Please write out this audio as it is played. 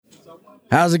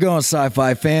How's it going,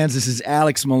 sci-fi fans? This is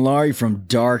Alex Malari from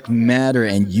Dark Matter,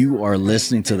 and you are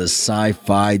listening to the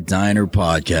Sci-Fi Diner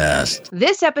Podcast.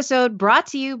 This episode brought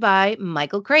to you by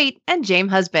Michael Crate and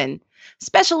James Husband.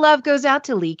 Special love goes out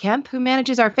to Lee Kemp, who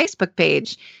manages our Facebook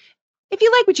page. If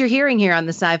you like what you're hearing here on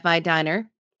the Sci-Fi Diner,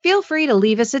 feel free to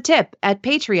leave us a tip at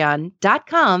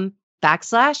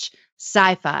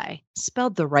patreon.com/sci-fi,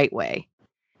 spelled the right way.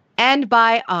 And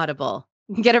by Audible.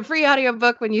 Get a free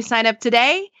audiobook when you sign up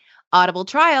today.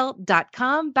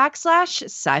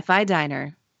 audibletrial.com/sci-fi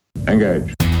diner.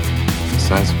 Engage.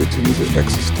 Science fiction is an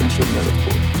existential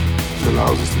metaphor. It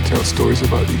allows us to tell stories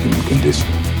about the human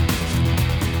condition.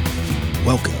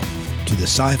 Welcome to the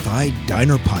Sci-Fi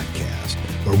Diner Podcast,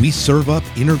 where we serve up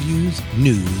interviews,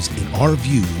 news, and our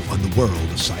view on the world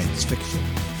of science fiction.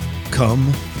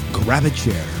 Come, grab a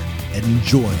chair, and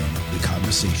join the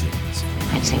conversations.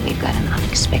 I'd say we've got an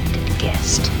unexpected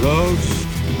guest. Rose,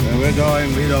 where we're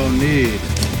going, we don't need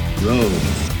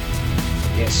Rose.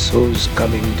 Guess who's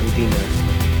coming to dinner?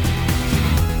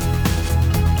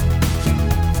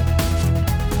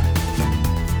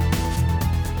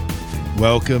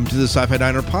 Welcome to the Sci-Fi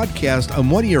Diner Podcast. I'm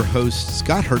one of your hosts,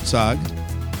 Scott Herzog.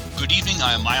 Good evening.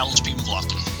 I am Miles P.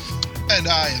 McLaughlin. And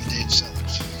I am Dave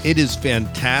Sellers. It is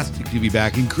fantastic to be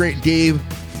back. And great, Dave,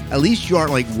 at least you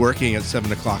aren't like working at 7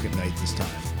 o'clock at night this time.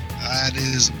 That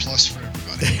is a plus for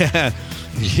everybody.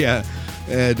 Yeah.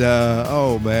 And,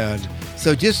 oh man.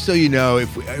 So just so you know,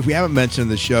 if we haven't mentioned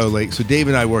the show, like, so Dave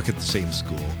and I work at the same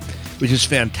school, which is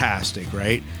fantastic,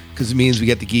 right? Because it means we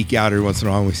get to geek out every once in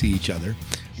a while when we see each other.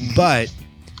 But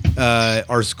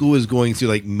our school is going through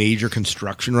like major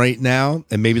construction right now,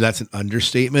 and maybe that's an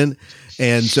understatement.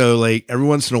 And so like every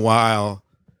once in a while,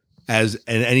 as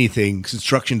in anything,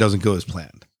 construction doesn't go as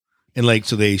planned. And like,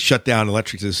 so they shut down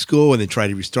electric to the school and they try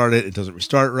to restart it. It doesn't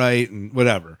restart right and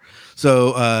whatever.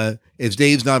 So if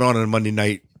Dave's not on a Monday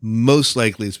night, most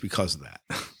likely it's because of that.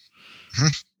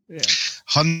 Yeah.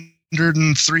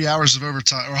 103 hours of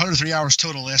overtime, or 103 hours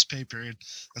total last pay period.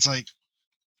 That's like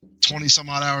 20 some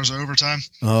odd hours of overtime.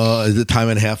 Is it time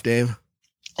and a half, Dave?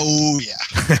 Oh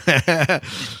yeah.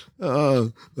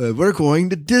 We're going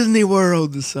to Disney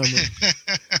World this summer.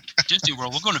 Disney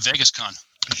World. We're going to Vegas Con.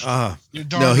 No,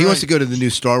 he wants to go to the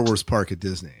new Star Wars park at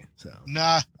Disney. So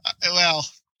nah.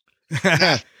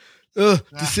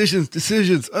 Decisions.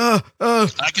 I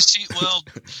can see. Well,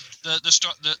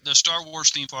 the Star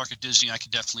Wars theme park at Disney, I can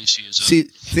definitely see as a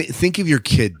think of your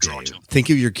kid, Dave.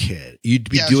 Think of your kid. You'd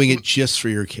be doing it just for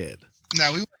your kid.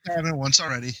 No, we went down there once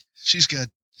already. She's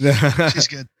good. She's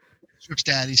good. Trips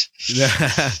daddies.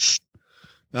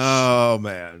 Oh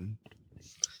man.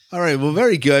 All right. Well,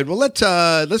 very good. Well, let's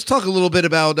talk a little bit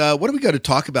about what do we got to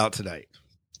talk about tonight.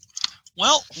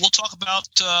 Well, we'll talk about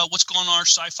what's going on in our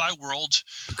sci-fi world.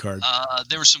 Picard.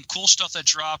 There was some cool stuff that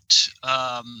dropped.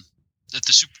 That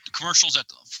the commercials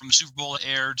from the Super Bowl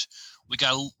aired. We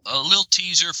got a little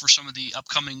teaser for some of the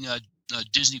upcoming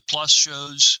Disney Plus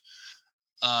shows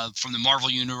from the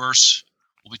Marvel Universe.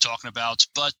 We'll be talking about,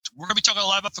 but we're going to be talking a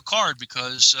lot about Picard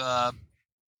because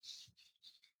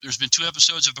there's been 2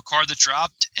 episodes of Picard that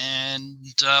dropped, and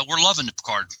we're loving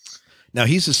Picard. Now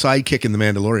he's a sidekick in The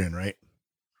Mandalorian, right?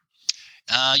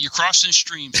 You're crossing the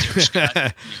streams there, Scott.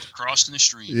 You're crossing the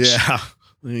streams. Yeah.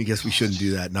 I guess we shouldn't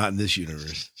do that. Not in this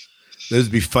universe. Those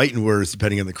would be fighting words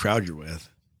depending on the crowd you're with.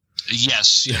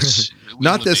 Yes.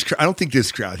 Not this crowd. I don't think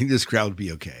this crowd. I think this crowd would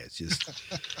be okay. It's just.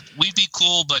 We'd be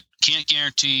cool, but can't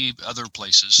guarantee other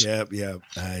places. Yeah.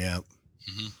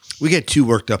 Mm-hmm. We get too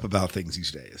worked up about things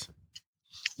these days.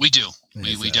 We do.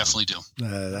 We definitely do.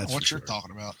 That's what you're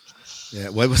talking about. Yeah.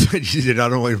 What was it? You did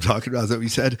not know what you're talking about. Is that what you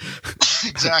said?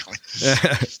 Exactly.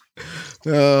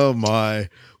 Oh my.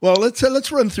 Well,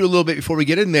 let's run through a little bit before we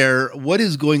get in there. What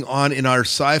is going on in our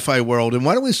sci-fi world? And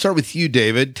why don't we start with you,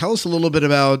 David? Tell us a little bit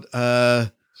about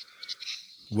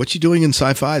what you're doing in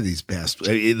sci-fi this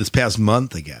past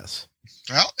month, I guess.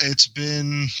 Well, it's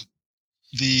been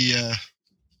the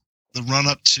run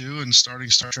up to and starting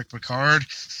Star Trek Picard,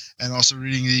 and also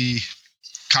reading the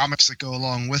comics that go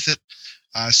along with it.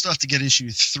 I still have to get issue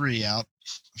 3 out.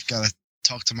 I've got to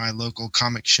talk to my local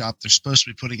comic shop. They're supposed to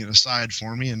be putting it aside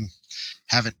for me and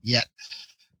haven't yet.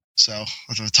 So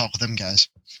I'm going to talk with them guys.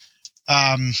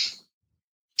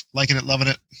 Liking it, loving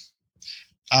it.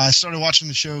 I started watching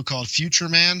the show called Future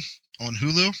Man on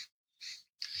Hulu.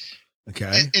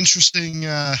 Okay. Interesting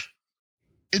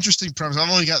premise.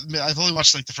 I've only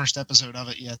watched like the first episode of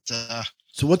it yet.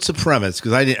 So what's the premise?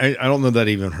 Because I don't know that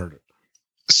I even heard it.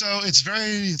 So it's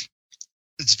very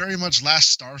much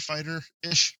Last Starfighter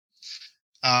ish.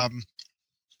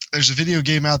 There's a video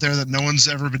game out there that no one's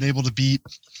ever been able to beat,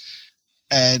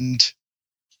 and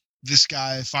this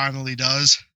guy finally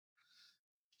does.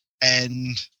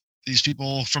 And these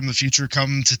people from the future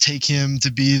come to take him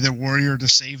to be the warrior to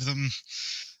save them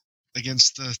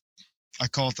against I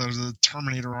call it the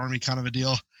Terminator army kind of a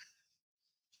deal.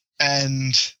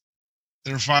 And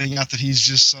they're finding out that he's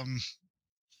just some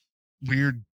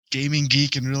weird gaming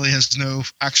geek and really has no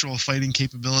actual fighting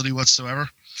capability whatsoever.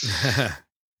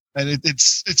 And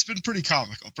it's been pretty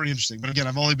comical, pretty interesting. But again,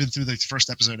 I've only been through the first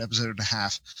episode and a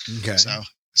half. Okay. So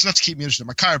it's enough to keep me interested.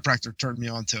 My chiropractor turned me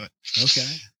on to it. Okay.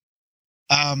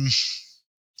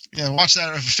 Yeah, watch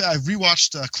that. I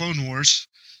rewatched Clone Wars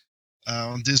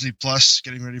on Disney Plus,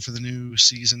 getting ready for the new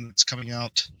season that's coming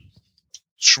out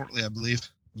shortly, I believe.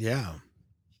 Yeah.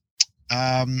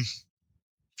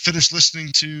 Finished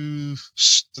listening to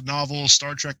the novel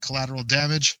Star Trek Collateral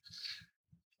Damage.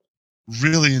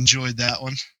 Really enjoyed that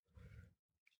one.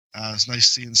 It's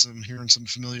nice hearing some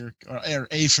familiar, or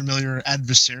a familiar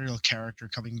adversarial character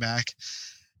coming back.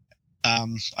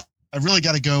 I really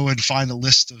got to go and find a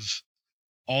list of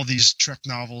all these Trek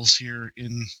novels here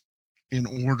in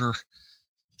order,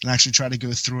 and actually try to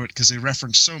go through it, because they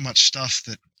reference so much stuff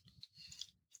that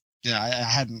I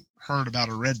hadn't heard about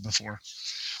or read before.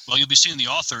 Well, you'll be seeing the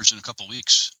authors in a couple of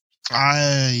weeks.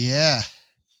 Yeah.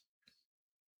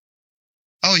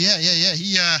 Oh yeah.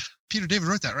 He Peter David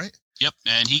wrote that, right? Yep,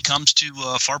 and he comes to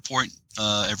Farpoint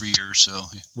every year. So,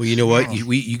 well, you know what?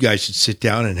 You guys should sit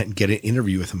down and get an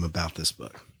interview with him about this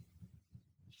book.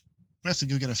 I have to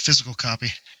go get a physical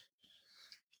copy,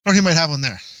 or he might have one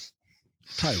there.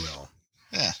 Probably will.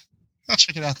 Yeah, I'll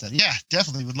check it out then. Yeah,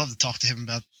 definitely would love to talk to him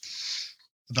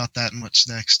about that and what's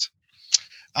next.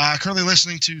 Currently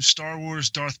listening to Star Wars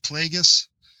Darth Plagueis.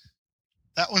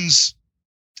 That one's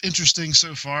interesting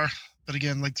so far, but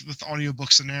again, like with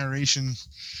audiobooks, the narration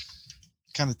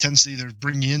kind of tends to either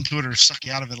bring you into it or suck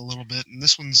you out of it a little bit, and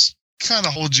this one's kind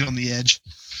of holds you on the edge.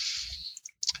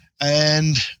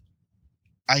 And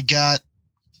I got,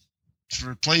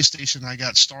 for PlayStation, I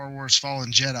got Star Wars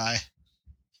Fallen Jedi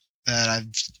that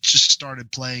I've just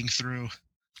started playing through.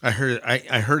 I heard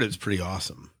it's pretty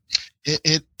awesome.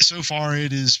 It so far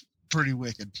it is pretty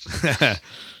wicked.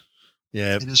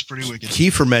 Yeah, it is pretty wicked.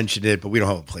 Kiefer mentioned it, but we don't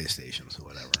have a PlayStation, so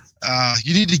whatever.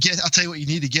 You need to get. I'll tell you what you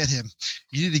need to get him.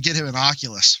 You need to get him an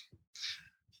Oculus.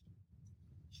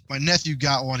 My nephew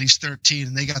got one. He's 13,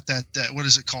 and they got that what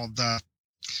is it called?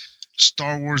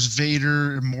 Star Wars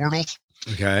Vader Immortal.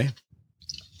 Okay.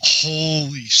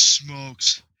 Holy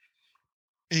smokes!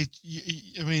 It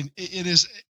is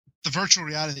the virtual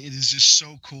reality. It is just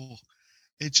so cool.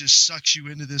 It just sucks you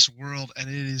into this world, and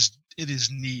it is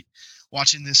neat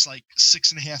watching this like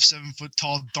 6.5, 7 foot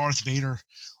tall Darth Vader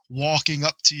walking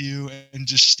up to you and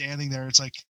just standing there. It's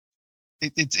like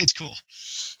it's cool.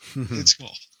 It's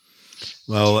cool.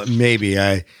 Well, maybe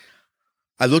I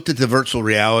looked at the virtual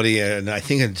reality, and I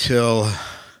think until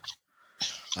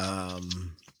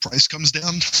price comes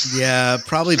down. Yeah,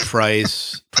 probably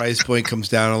price point comes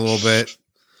down a little bit,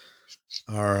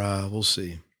 or we'll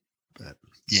see. But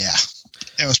yeah,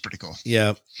 that was pretty cool.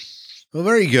 Yeah. Well,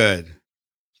 very good.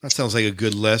 That sounds like a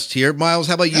good list here. Miles,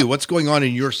 how about you? What's going on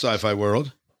in your sci-fi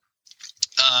world?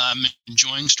 I'm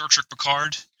enjoying Star Trek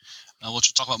Picard, which we'll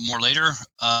talk about more later.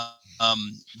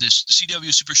 This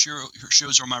CW super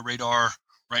shows are on my radar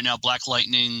right now. Black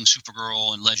Lightning,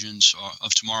 Supergirl, and Legends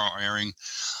of Tomorrow are airing.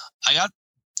 I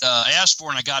asked for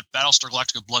and I got Battlestar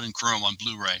Galactica Blood and Chrome on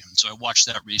Blu-ray, and so I watched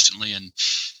that recently, and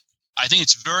I think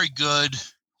it's very good,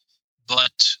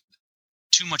 but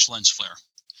too much lens flare.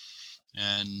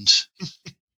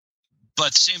 But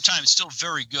at the same time, it's still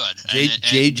very good.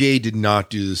 JJ did not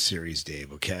do the series,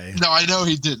 Dave. Okay. No, I know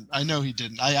he didn't. I know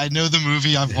the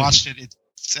movie. I've watched it.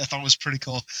 I thought it was pretty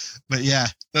cool. But yeah,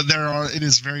 it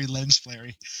is very lens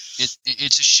flary.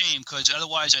 It's a shame, because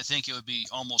otherwise I think it would be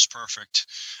almost perfect.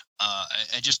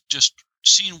 I just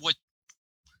seeing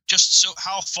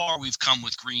how far we've come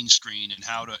with green screen, and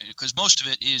because most of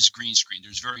it is green screen.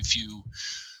 There's very few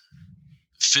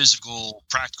physical,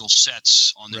 practical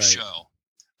sets on the show.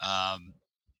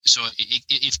 So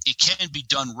it can be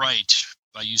done right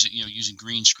by using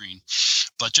green screen,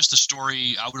 but just the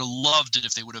story, I would have loved it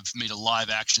if they would have made a live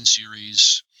action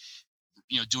series,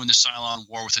 doing the Cylon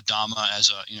War with Adama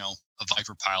as a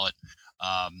Viper pilot.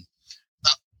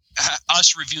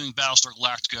 Us reviewing Battlestar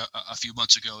Galactica a few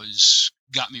months ago has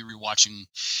got me rewatching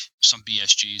some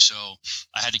BSG, so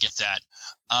I had to get that.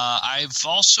 I've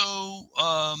also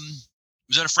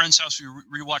was at a friend's house. We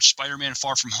rewatched Spider-Man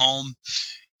Far From Home,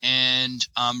 and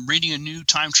I'm reading a new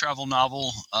time travel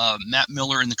novel, Matt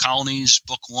Miller in the Colonies,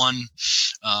 Book 1,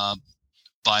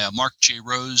 by Mark J.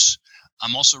 Rose.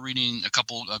 I'm also reading a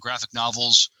couple graphic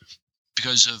novels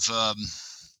because of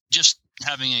just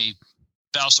having a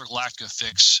Battlestar Galactica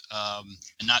fix,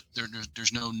 and not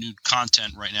there's no new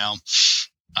content right now.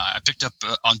 I picked up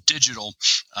on digital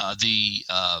the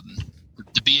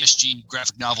BSG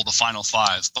graphic novel, The Final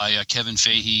Five, by Kevin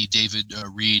Fahey, David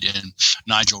Reed, and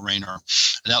Nigel Rayner.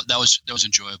 That was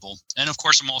enjoyable. And of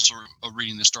course, I'm also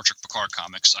reading the Star Trek Picard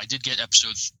comics. I did get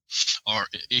episodes or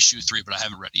issue 3, but I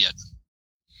haven't read it yet.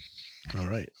 All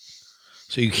right.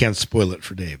 So you can't spoil it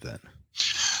for Dave then.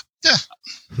 Yeah.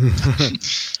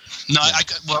 No, I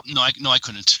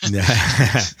couldn't.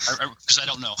 Because I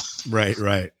don't know.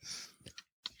 Right.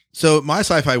 So my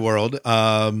sci-fi world,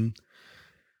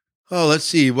 let's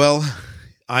see. Well,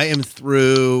 I am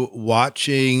through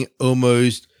watching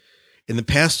almost, in the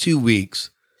past 2 weeks,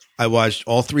 I watched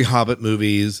all 3 Hobbit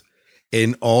movies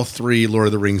and all 3 Lord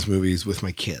of the Rings movies with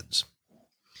my kids.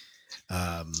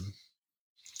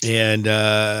 And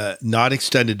not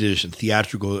extended edition,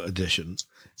 theatrical edition.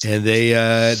 And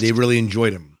they really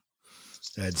enjoyed them.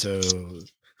 And so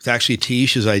it's actually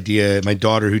Taisha's idea. My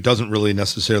daughter, who doesn't really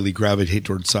necessarily gravitate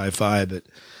towards sci-fi, but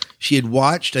she had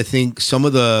watched, I think, some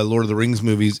of the Lord of the Rings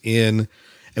movies and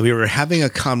we were having a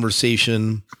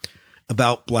conversation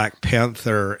about Black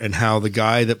Panther and how the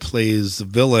guy that plays the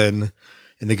villain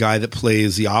and the guy that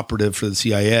plays the operative for the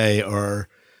CIA are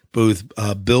both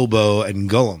Bilbo and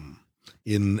Gollum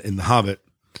in The Hobbit.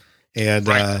 And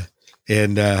right.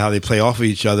 How they play off of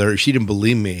each other. She didn't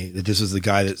believe me that this is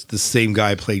the same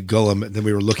guy played Gollum. And then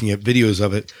we were looking at videos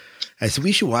of it. I said,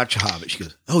 we should watch Hobbit. She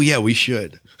goes, oh yeah, we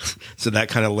should. So that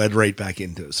kind of led right back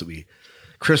into it. So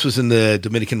Chris was in the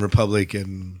Dominican Republic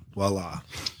and voila.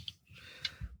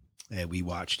 And we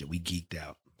watched it. We geeked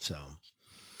out. So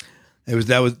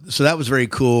that was very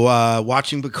cool.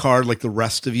 Watching Picard like the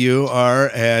rest of you are.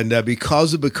 And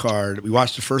because of Picard, we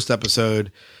watched the first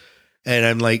episode. And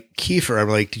I'm like,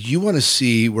 Kiefer, did you want to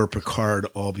see where Picard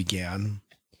all began?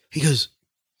 He goes,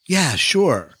 yeah,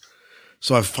 sure.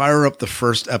 So I fire up the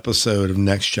first episode of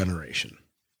Next Generation,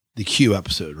 the Q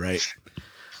episode, right?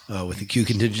 With the Q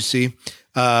contingency.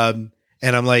 And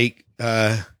I'm like,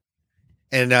 so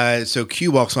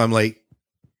Q walks on. I'm like,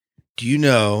 do you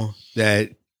know that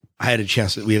we had a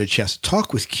chance to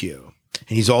talk with Q?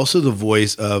 And he's also the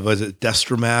voice of, was it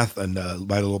Destromath and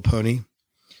My Little Pony?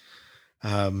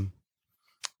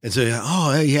 And so,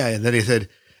 oh yeah. And then he said,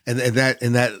 and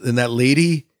that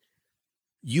lady,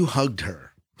 you hugged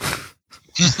her,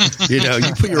 you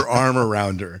put your arm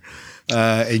around her,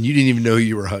 and you didn't even know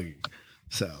you were hugging.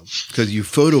 So, cause you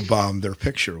photobombed their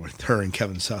picture with her and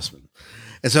Kevin Sussman.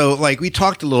 And so we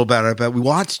talked a little about it, but we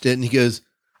watched it and he goes,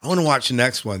 I want to watch the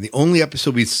next one. The only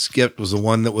episode we skipped was the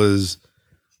one that was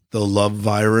the love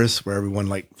virus where everyone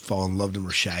fall in love and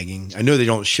were shagging. I know they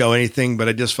don't show anything, but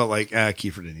I just felt like,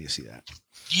 Kiefer didn't need to see that.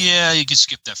 Yeah, you can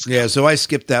skip that. Yeah, so I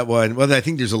skipped that one. Well, I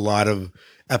think there's a lot of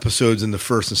episodes in the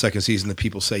first and second season that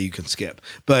people say you can skip.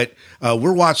 But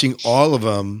we're watching all of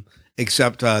them,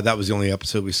 except that was the only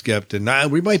episode we skipped.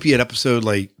 And we might be at episode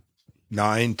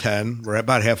 9, 10. We're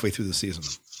about halfway through the season.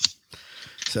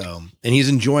 So, and he's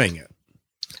enjoying it.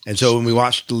 And so when we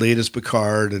watched the latest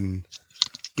Picard and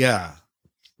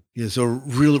so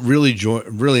really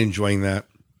enjoying that.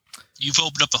 You've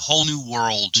opened up a whole new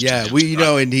world. Yeah,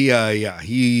 and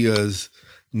he is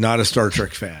not a Star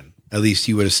Trek fan. At least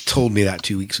he would have told me that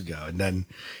 2 weeks ago. And then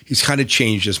he's kind of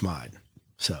changed his mind.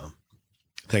 So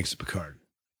thanks to Picard.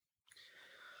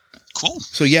 Cool.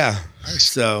 So yeah. Nice.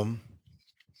 So,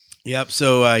 yep.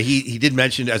 So he did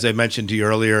mention, as I mentioned to you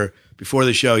earlier before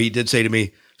the show, he did say to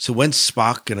me, so when's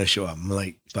Spock going to show up? I'm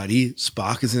like, buddy,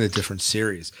 Spock is in a different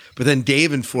series. But then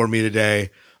Dave informed me today,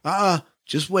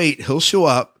 just wait. He'll show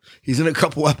up. He's in a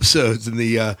couple episodes in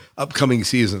the upcoming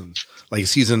season. Do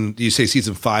you say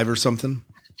season 5 or something?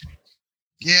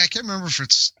 Yeah, I can't remember if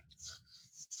it's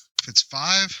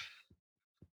 5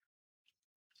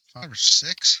 or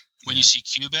 6. When you see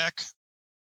Q back?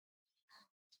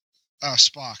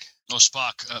 Spock. Oh,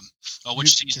 Spock.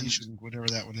 Which season? Whatever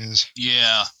that one is.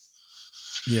 Yeah.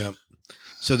 Yeah.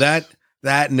 So that,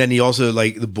 and then he also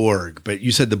the Borg, but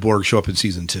you said the Borg show up in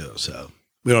season 2, so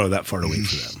we don't know that far to wait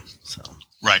for them. So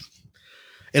right.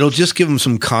 It'll just give them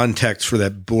some context for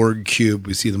that Borg cube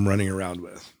we see them running around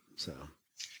with. So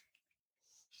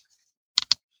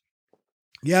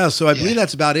yeah, so I believe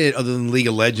that's about it. Other than League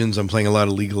of Legends, I'm playing a lot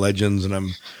of League of Legends, and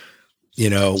I'm,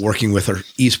 working with our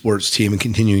esports team and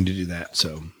continuing to do that.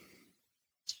 So.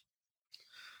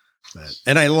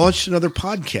 And I launched another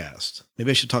podcast.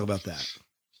 Maybe I should talk about that.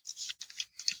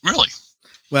 Really?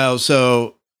 Well,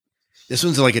 so this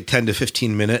one's a 10 to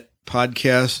 15 minute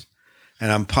podcast,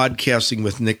 and I'm podcasting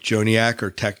with Nick Joniak,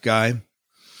 our tech guy,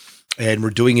 and we're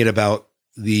doing it about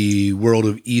the world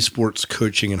of esports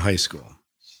coaching in high school.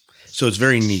 So it's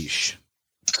very niche.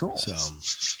 Cool.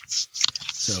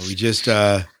 So we just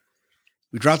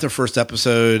we dropped our first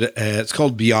episode. It's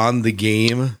called Beyond the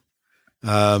Game. There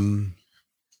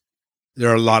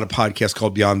are a lot of podcasts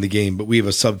called Beyond the Game, but we have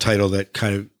a subtitle that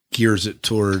kind of gears it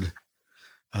toward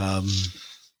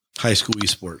high school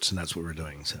esports, and that's what we're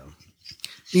doing. So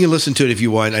you can listen to it if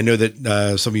you want. I know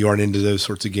that some of you aren't into those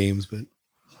sorts of games, but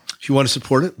if you want to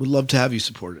support it, we'd love to have you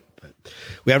support it. But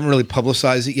we haven't really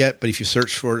publicized it yet, but if you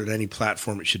search for it at any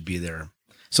platform, it should be there.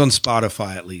 It's on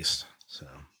Spotify at least. So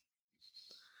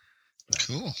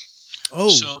cool. Oh,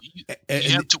 so you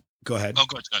have to go ahead. Oh,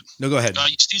 go ahead. No, go ahead.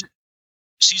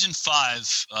 Season 5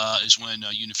 is when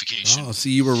unification. Oh,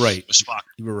 see, you were right. Was Spock.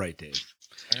 You were right, Dave.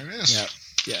 There it is.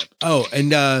 Yeah. Oh,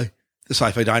 and the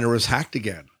Sci-Fi Diner was hacked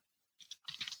again.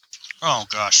 Oh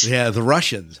gosh. Yeah, the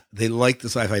Russians, they like the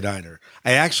Sci-Fi Diner.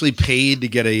 I actually paid to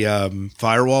get a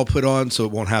firewall put on so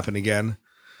it won't happen again,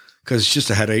 because it's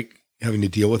just a headache having to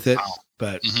deal with it. Wow.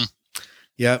 But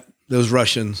yeah, those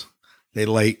Russians, they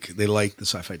like the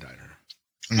Sci-Fi Diner.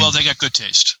 Well, they got good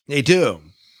taste. They do.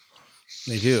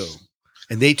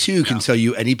 And they too can sell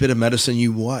you any bit of medicine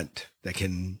you want that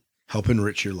can help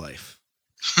enrich your life.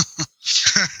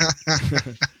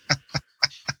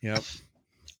 Yep.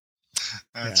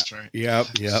 That's right. Yep.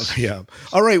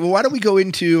 All right. Well, why don't we go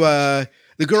into the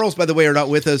girls, by the way, are not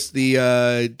with us.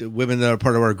 The women that are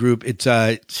part of our group. It's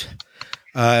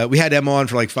we had Emma on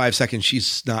for like 5 seconds.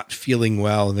 She's not feeling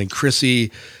well. And then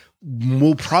Chrissy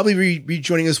will probably be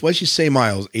joining us. What did she say,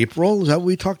 Miles? April? Is that what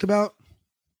we talked about?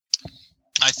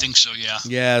 I think so, yeah.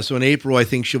 Yeah, so in April, I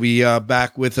think she'll be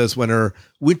back with us when her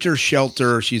winter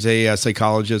shelter, she's a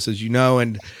psychologist, as you know,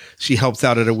 and she helps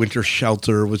out at a winter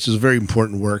shelter, which is very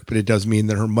important work, but it does mean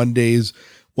that her Mondays,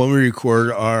 when we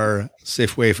record, are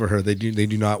safe way for her. They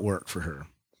do not work for her.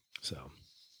 So,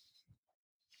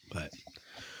 but,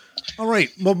 all right.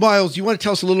 Well, Miles, you want to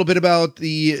tell us a little bit about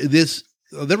this?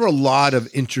 There were a lot of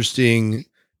interesting,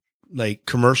 like,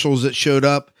 commercials that showed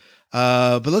up.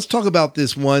 But let's talk about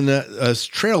this one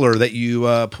trailer that you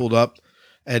pulled up,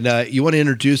 and you want to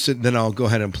introduce it, and then I'll go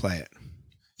ahead and play it.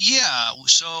 Yeah.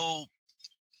 So,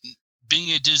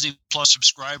 being a Disney Plus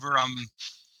subscriber, I'm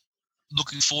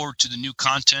looking forward to the new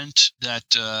content that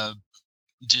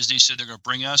Disney said they're going to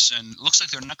bring us, and it looks like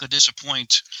they're not going to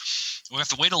disappoint. We'll have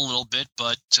to wait a little bit,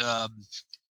 but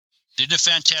they did a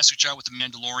fantastic job with The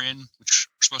Mandalorian, which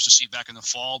we're supposed to see back in the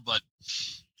fall, but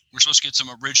we're supposed to get some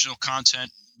original content,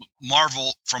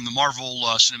 from the Marvel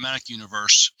Cinematic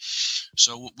Universe.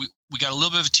 So we got a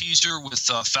little bit of a teaser with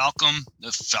Falcon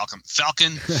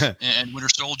and Winter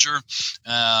Soldier.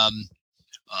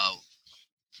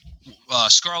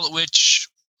 Scarlet Witch,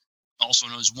 also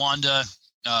known as Wanda.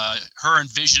 Her and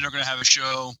Vision are going to have a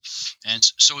show, and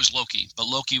so is Loki. But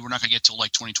Loki, we're not going to get till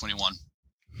like 2021.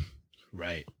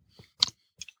 Right.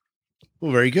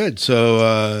 Well, very good.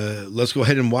 So let's go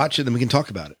ahead and watch it, and we can talk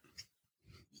about it.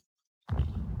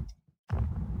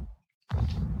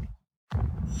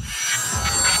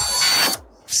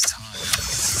 It's time.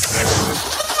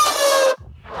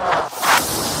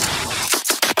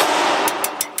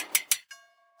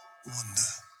 Wanda,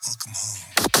 welcome home.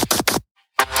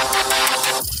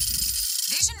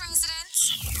 Vision residents.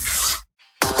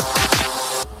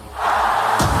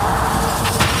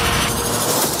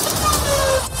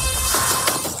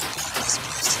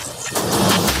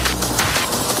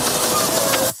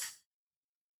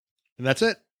 And that's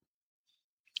it.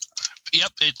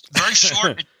 Yep, it's very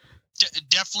short.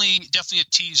 Definitely a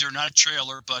teaser, not a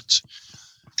trailer. But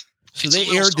so they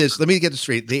aired this. Let me get this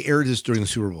straight. They aired this during the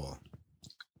Super Bowl.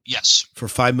 Yes, for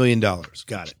 $5 million.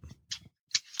 Got it.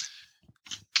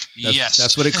 Yes,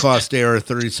 that's what it cost to air a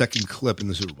 30-second clip in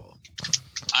the Super Bowl.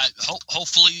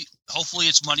 Hopefully,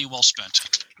 it's money well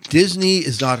spent. Disney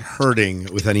is not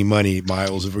hurting with any money,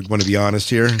 Miles. If we're going to be honest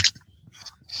here.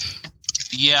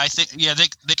 Yeah, I think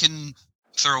they can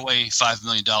throw away $5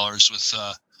 million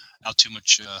without too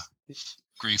much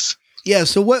grief. Yeah.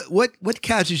 So what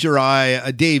catches your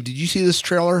eye, Dave? Did you see this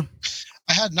trailer?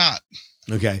 I had not.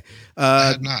 Okay. I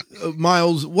had not.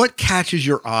 Miles, what catches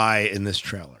your eye in this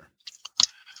trailer?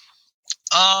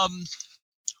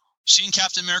 Seeing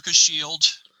Captain America's shield.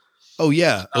 Oh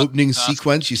yeah, opening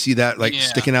sequence. You see that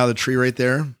sticking out of the tree right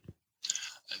there.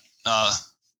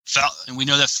 And we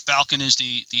know that Falcon is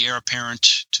the heir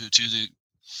apparent to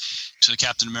the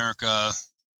Captain America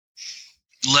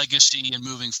legacy, and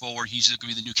moving forward, he's going to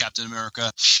be the new Captain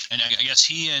America. And I guess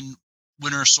he and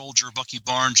Winter Soldier Bucky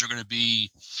Barnes are going to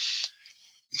be,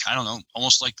 I don't know,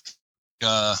 almost like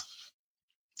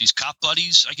these cop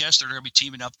buddies. I guess they're going to be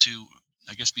teaming up to,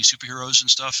 I guess, be superheroes and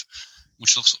stuff,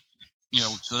 which looks,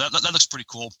 so that looks pretty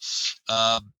cool.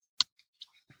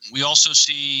 We also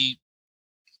see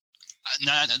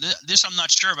now, this I'm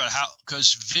not sure about how,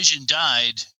 because Vision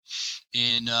died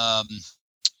in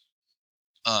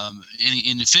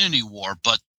Infinity War,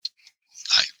 but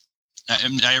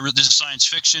I read this is science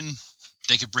fiction.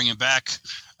 They could bring him back,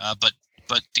 but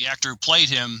the actor who played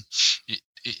him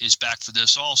is back for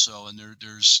this also, and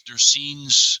there's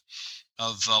scenes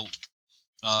of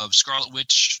Scarlet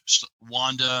Witch,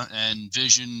 Wanda, and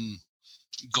Vision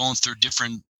going through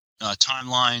different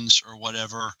timelines or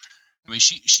whatever. I mean,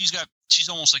 she's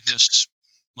almost like this.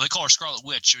 Well, they call her Scarlet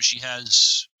Witch, so she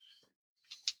has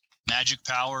magic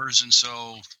powers, and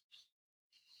so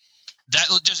that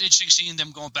was just interesting seeing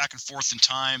them going back and forth in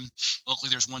time. Luckily,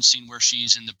 there's one scene where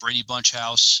she's in the Brady Bunch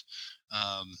house.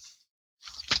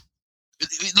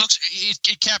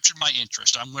 It captured my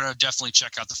interest. I'm going to definitely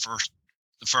check out the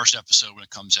first episode when it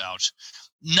comes out.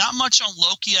 Not much on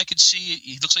Loki. I could see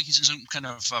he looks like he's in some kind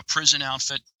of prison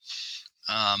outfit.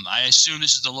 I assume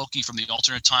this is the Loki from the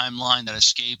alternate timeline that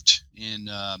escaped in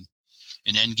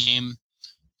Endgame.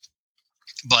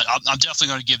 But I'm definitely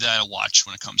going to give that a watch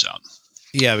when it comes out.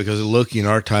 Yeah, because Loki in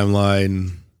our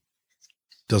timeline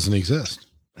doesn't exist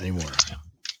anymore.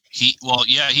 He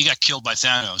got killed by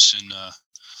Thanos in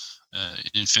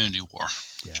Infinity War.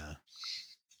 Yeah.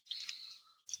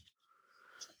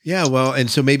 Yeah, well, and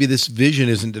so maybe this Vision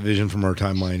isn't the Vision from our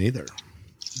timeline either.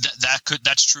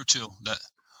 That's true too.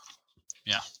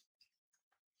 Yeah.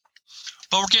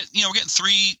 But we're getting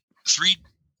three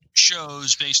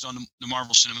shows based on the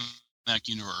Marvel Cinematic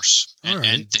Universe, and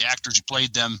the actors who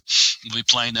played them will be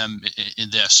playing them in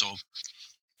this. So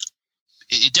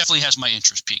it definitely has my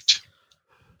interest peaked.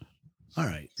 All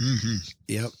right. Mm-hmm.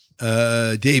 Yep.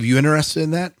 Dave, you interested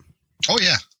in that? Oh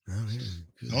yeah.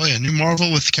 Oh yeah. New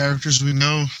Marvel with characters we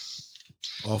know.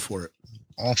 All for it.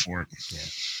 All for it. Yeah.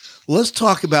 Well, let's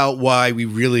talk about why we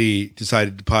really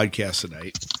decided to podcast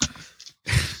tonight.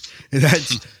 And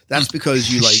that's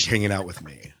because you like hanging out with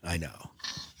me. I know.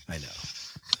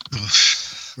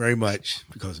 Very much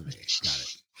because of me. Got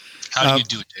it. How do you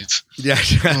do it, Dave?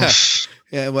 Yeah.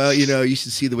 Yeah. Well, you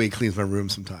should see the way he cleans my room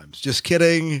sometimes. Just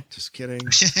kidding.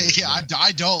 Yeah,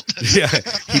 I don't. Yeah,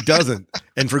 he doesn't.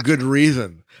 And for good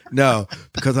reason. No,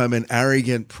 because I'm an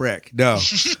arrogant prick. No,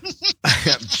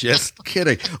 I'm just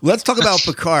kidding. Let's talk about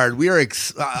Picard.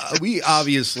 We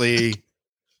obviously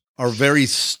are very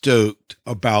stoked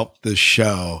about the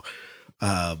show.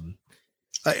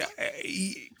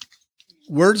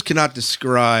 Words cannot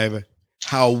describe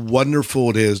how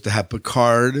wonderful it is to have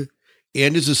Picard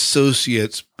and his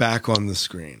associates back on the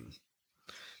screen.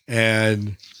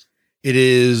 And it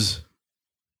is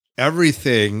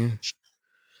everything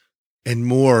and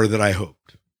more than I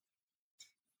hoped.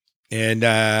 And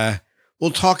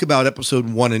we'll talk about episode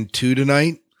 1 and 2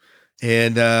 tonight.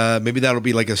 And maybe that'll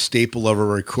be like a staple of a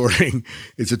recording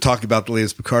is to talk about the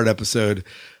latest Picard episode.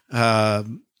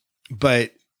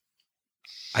 But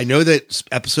I know that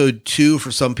episode 2, for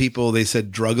some people, they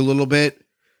said drug a little bit.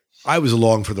 I was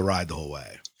along for the ride the whole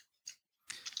way.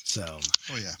 So,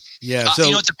 oh yeah. Yeah.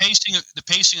 So the pacing of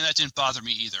that didn't bother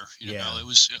me either. You know, it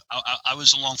was, I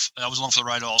was along for the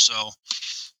ride also.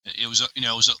 It was,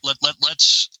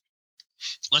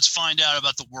 let's find out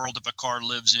about the world that Picard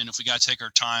lives in. If we got to take our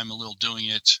time a little doing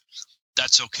it,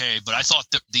 that's okay. But I thought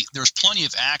that there's plenty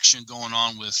of action going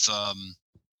on with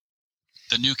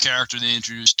the new character they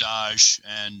introduced, Daj,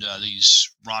 and these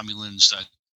Romulans that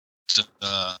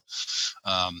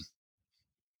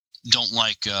don't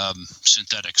like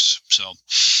synthetics. So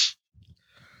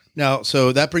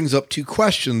that brings up two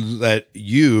questions that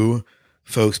you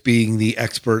folks, being the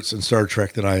experts in Star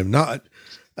Trek that I am not,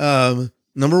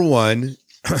 number one,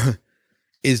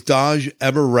 is Daj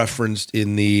ever referenced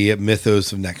in the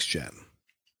mythos of Next Gen?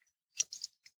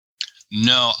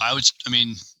 No,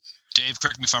 Dave,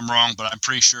 correct me if I'm wrong, but I'm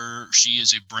pretty sure she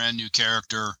is a brand new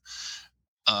character.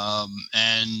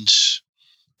 And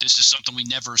this is something we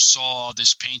never saw,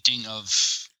 this painting of.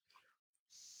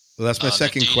 Well, that's my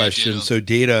second question. So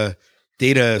Data,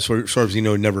 sort of,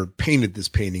 never painted this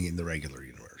painting in the regular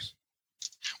universe.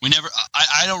 We never.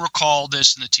 I don't recall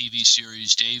this in the TV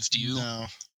series. Dave, do you?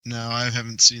 No, I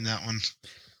haven't seen that one.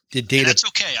 Did Data? That's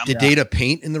okay. Data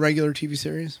paint in the regular TV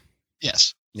series?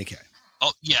 Yes. Okay.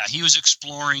 Oh yeah, he was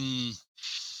exploring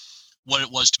what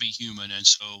it was to be human, and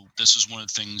so this was one of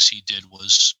the things he did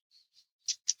was,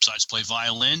 besides play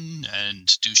violin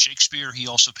and do Shakespeare, he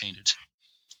also painted.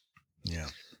 Yeah.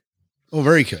 Oh,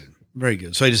 very good. Very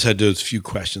good. So I just had those few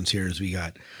questions here as we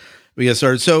got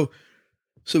started. So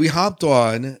we hopped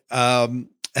on.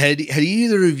 Had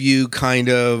either of you kind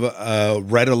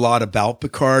of read a lot about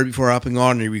Picard before hopping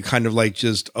on, or were you kind of like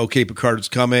just, okay, Picard's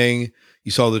coming,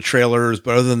 You saw the trailers,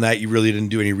 but other than that, you really didn't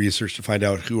do any research to find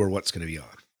out who or what's going to be on.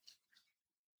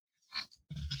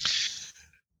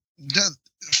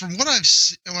 From what I've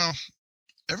seen, well,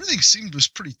 everything was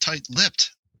pretty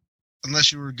tight-lipped,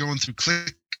 unless you were going through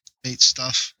clickbait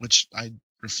stuff, which I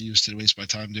refuse to waste my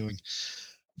time doing.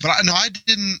 But I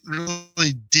didn't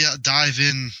really dive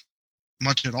in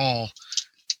much at all,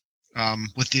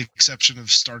 with the exception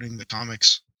of starting the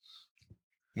comics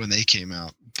when they came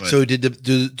out. But so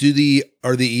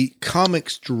are the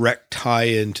comics direct tie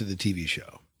into the TV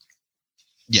show?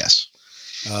 Yes.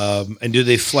 And do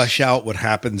they flesh out what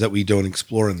happens that we don't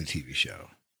explore in the TV show?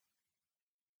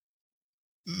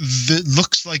 It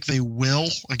looks like they will.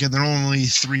 Again, they're only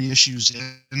 3 issues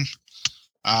in.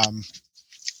 I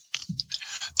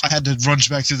had to run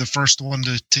back through the first one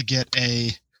to get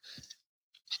to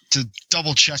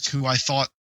double check who I thought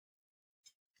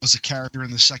was a character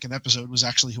in the second episode was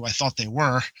actually who I thought they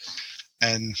were.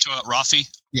 And Rafi?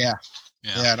 Yeah,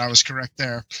 and I was correct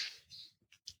there.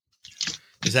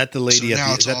 Is that the lady?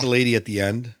 The lady at the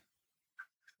end?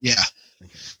 Yeah,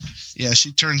 yeah.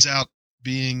 She turns out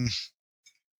being.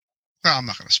 Well, I'm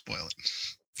not going to spoil it.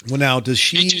 Well, now is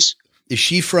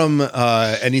she from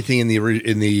anything in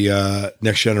the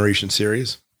Next Generation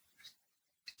series?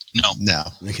 No.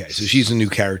 Okay, so she's a new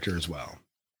character as well.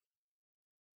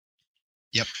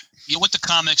 Yep. Yeah, what the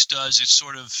comics does is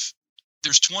sort of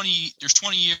there's 20 years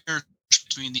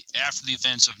between after the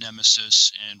events of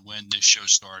Nemesis and when this show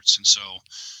starts, and so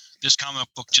this comic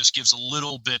book just gives a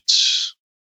little bit,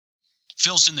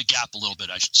 fills in the gap a little bit,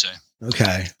 I should say.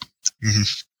 Okay. Mm-hmm.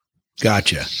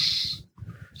 Gotcha.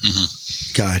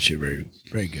 Mm-hmm. Gotcha. Very,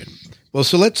 very good. Well,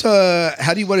 so let's.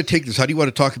 How do you want to take this? How do you want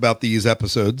to talk about these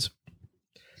episodes?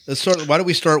 Let's start. Why don't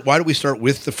we start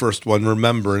with the first one,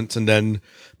 Remembrance, and then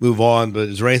move on? But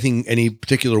is there any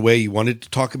particular way you wanted to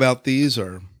talk about these,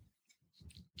 or?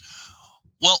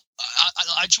 Well,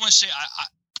 I just want to say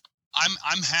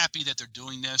I'm happy that they're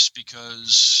doing this,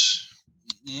 because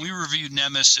when we reviewed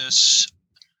Nemesis,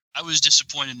 I was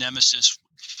disappointed Nemesis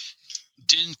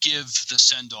didn't give the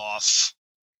send-off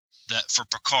that for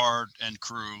Picard and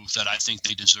crew that I think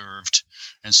they deserved.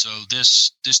 And so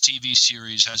this TV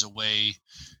series has a way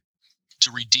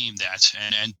to redeem that.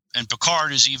 And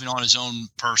Picard is even on his own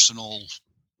personal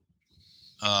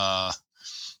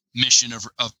mission of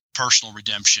personal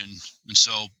redemption. And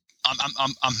so I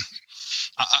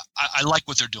like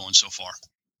what they're doing so far.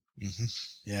 Mm-hmm.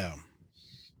 Yeah.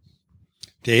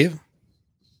 Dave?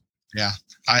 Yeah,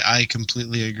 I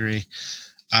completely agree.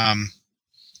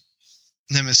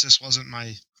 Nemesis wasn't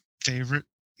my favorite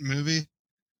movie,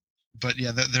 but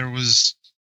yeah, there wasn't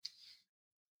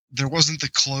the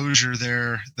closure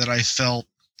there that I felt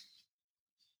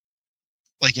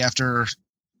like after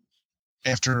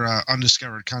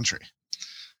Undiscovered Country,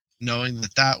 knowing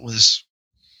that was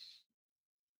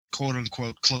quote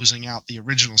unquote closing out the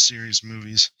original series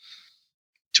movies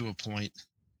to a point.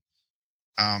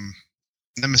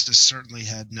 Nemesis certainly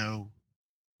had no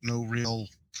real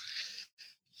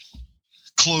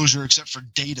closure except for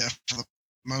Data for the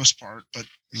most part, but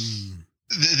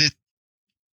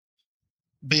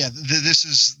this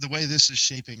is the way this is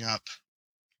shaping up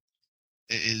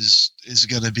is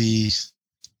going to be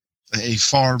a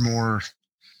far more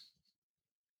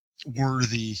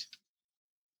worthy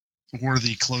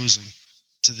closing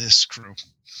to this crew.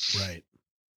 Right.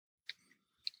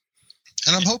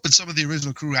 And I'm hoping some of the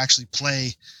original crew actually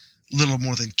play little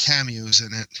more than cameos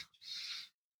in it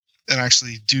and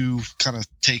actually do kind of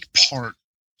take part.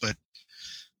 But,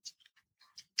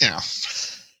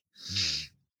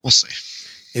 we'll see.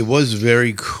 It was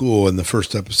very cool in the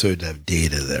first episode to have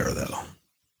Data there, though.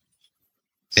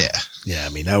 Yeah. Yeah, I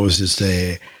mean, that was just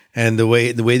and the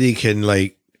way they can,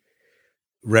 like,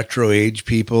 retro age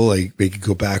people, like, make it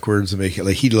go backwards and make it,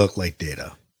 like, he looked like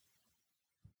Data.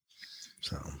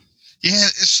 So... Yeah,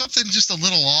 it's something just a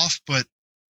little off, but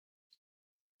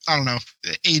I don't know.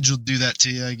 Age will do that to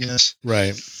you, I guess.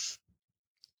 Right.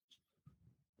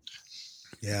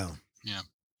 Yeah. Yeah.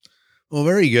 Well,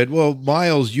 very good. Well,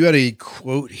 Miles, you had a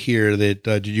quote here that,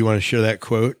 did you want to share that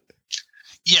quote?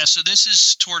 Yeah. So this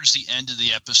is towards the end of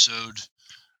the episode.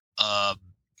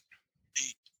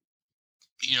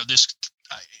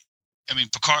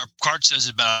 Picard says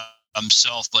about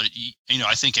himself, but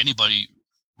I think anybody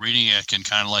reading it can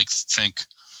kind of like think,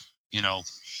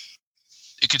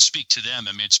 it could speak to them.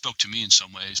 I mean, it spoke to me in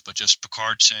some ways, but just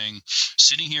Picard saying,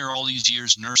 sitting here all these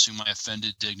years, nursing my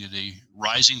offended dignity,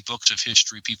 rising books of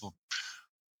history people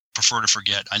prefer to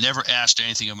forget. I never asked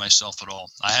anything of myself at all.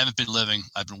 I haven't been living.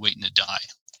 I've been waiting to die.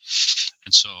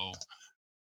 And so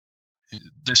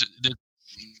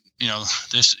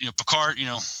Picard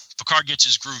Picard gets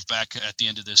his groove back at the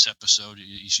end of this episode.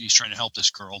 He's trying to help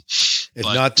this girl. If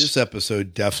not this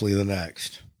episode, definitely the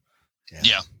next.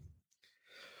 Yeah.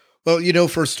 Well,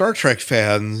 for Star Trek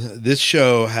fans, this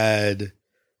show had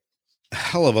a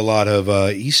hell of a lot of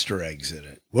Easter eggs in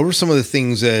it. What were some of the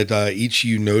things that each of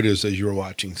you noticed as you were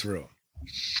watching through?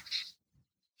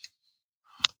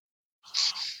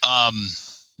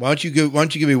 Why don't you give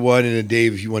me one, and then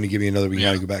Dave, if you want to give me another, we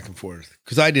gotta go back and forth.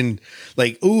 Because I didn't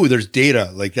there's data.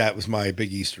 Like that was my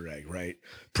big Easter egg, right?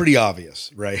 Pretty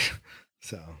obvious, right?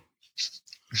 So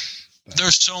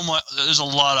there's so much. There's a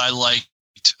lot I liked.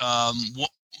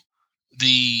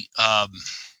 The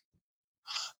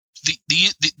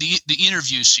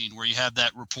interview scene where you have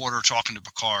that reporter talking to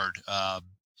Picard.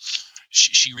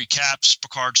 She recaps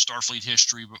Picard's Starfleet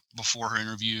history before her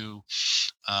interview.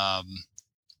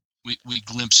 We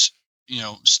glimpse,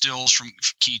 stills from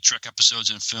key Trek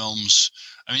episodes and films.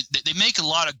 I mean, they make a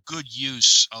lot of good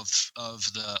use of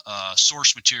the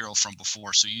source material from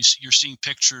before. So you're seeing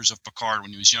pictures of Picard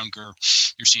when he was younger.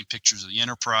 You're seeing pictures of the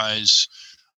Enterprise,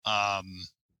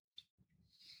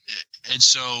 and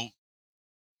so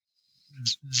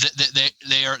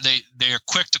they are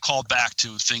quick to call back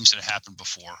to things that happened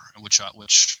before, which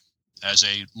as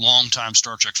a longtime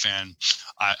Star Trek fan,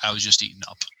 I was just eating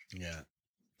up. Yeah.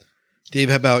 Dave,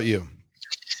 how about you?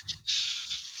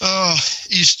 Oh,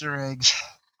 Easter eggs.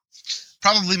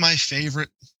 Probably my favorite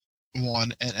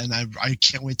one, and I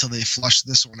can't wait till they flush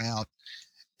this one out,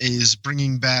 is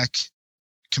bringing back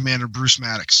Commander Bruce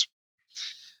Maddox.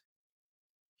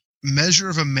 Measure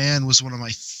of a Man was one of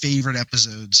my favorite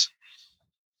episodes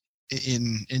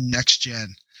in Next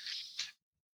Gen.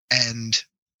 And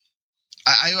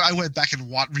I went back and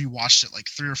rewatched it like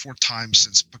 3 or 4 times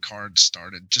since Picard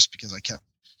started, just because I kept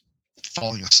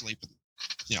falling asleep and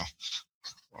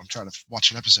I'm trying to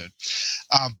watch an episode,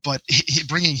 but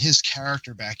bringing his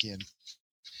character back in,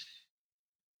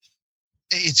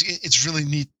 it's really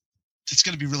neat. It's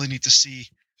going to be really neat to see,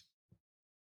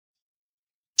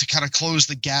 to kind of close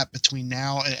the gap between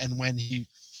now and when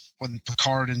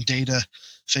Picard and Data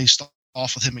faced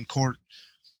off with him in court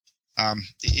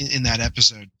in that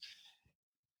episode.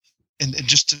 And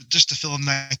just to fill in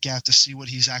that gap, to see what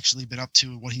he's actually been up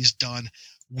to, what he's done,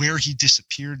 where he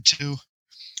disappeared to.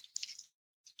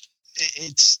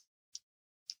 It's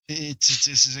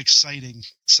an exciting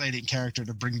character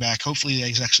to bring back. Hopefully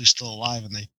he's actually still alive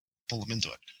and they pull him into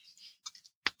it.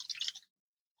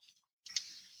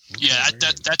 Yeah,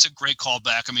 that's a great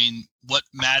callback. I mean, what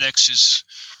Maddox is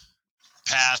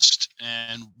past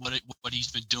and what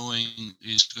he's been doing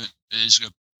is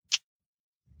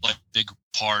a big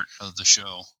part of the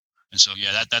show, and so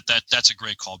that's a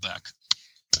great callback.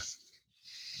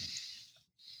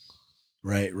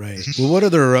 Right. Well, what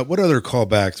other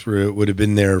callbacks would have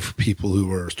been there for people who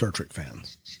were Star Trek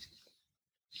fans?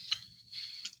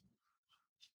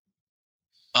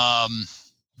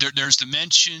 There's the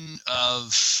mention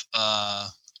of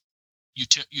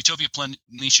Utopia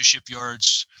Planitia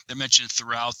shipyards. They're mentioned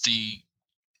throughout the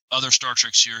other Star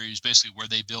Trek series, basically where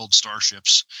they build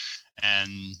starships.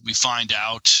 And we found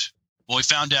out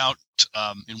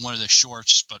in one of the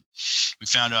shorts, but we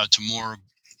found out to more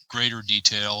greater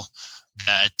detail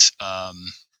that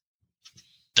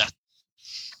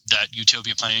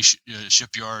Utopia Planitia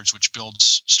shipyards, which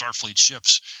builds Starfleet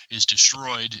ships, is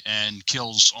destroyed and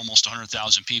kills almost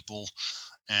 100,000 people.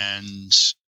 And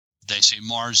they say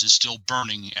Mars is still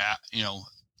burning,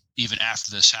 even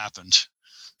after this happened.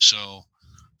 So,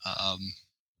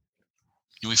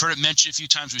 we've heard it mentioned a few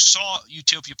times. We saw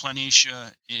Utopia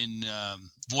Planitia in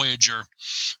Voyager,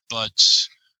 but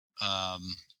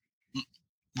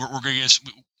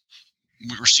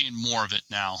we're seeing more of it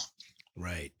now.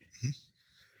 Right.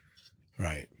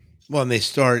 Right. Well, and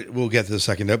we'll get to the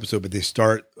second episode, but they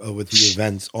start with the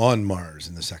events on Mars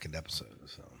in the second episode.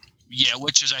 So. Yeah,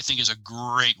 which I think is a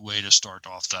great way to start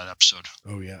off that episode.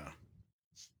 Oh, yeah.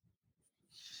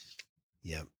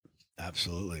 Yep,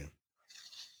 absolutely.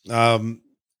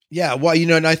 Yeah, well,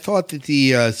 and I thought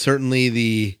that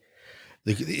certainly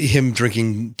him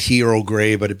drinking tea Earl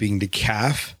Grey, but it being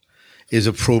decaf, is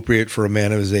appropriate for a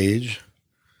man of his age.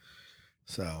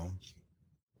 So,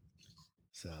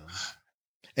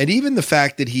 and even the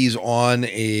fact that he's on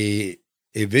a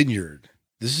vineyard.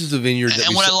 This is a vineyard.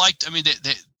 And what I liked, I mean,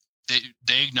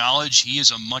 they acknowledge he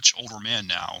is a much older man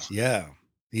now. Yeah,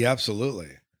 absolutely.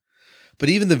 But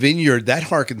even the vineyard, that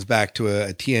harkens back to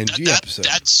a TNG episode.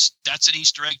 That's an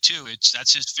Easter egg too.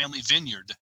 That's his family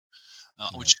vineyard,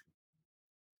 which.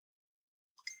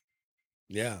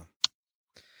 Yeah,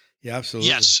 absolutely.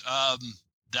 Yes,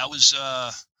 that was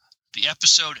the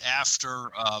episode after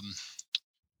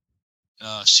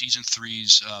season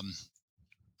 3's.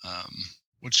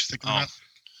 What you thinking about?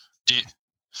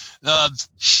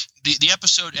 The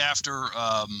episode after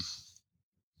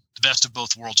the Best of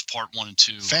Both Worlds, Part 1 and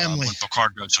 2. Family. When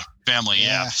Picard goes family,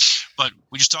 yeah. But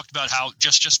we just talked about how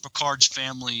just Picard's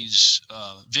family's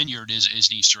vineyard is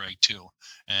an Easter egg too,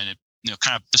 and it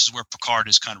kind of this is where Picard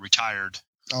is kind of retired.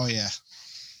 Oh yeah,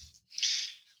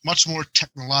 much more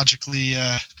technologically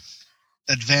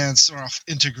advanced or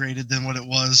integrated than what it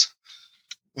was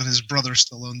when his brother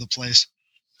still owned the place.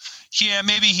 Yeah,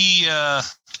 maybe he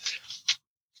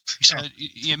said,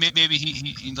 yeah, maybe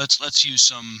he let's use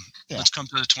some. Yeah. Let's come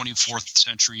to the 24th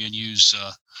century and use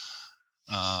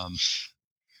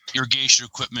irrigation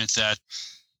equipment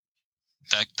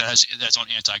that's on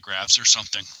anti-gravs or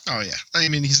something. Oh yeah, I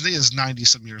mean he is 90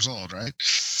 some years old, right?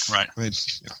 Right. I mean,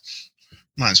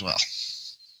 might as well.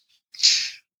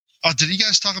 Oh, did you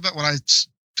guys talk about when I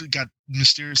got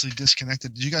mysteriously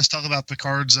disconnected? Did you guys talk about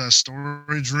Picard's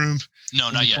storage room? No,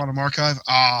 not yet. Quantum Archive.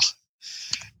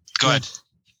 Go ahead.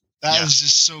 That was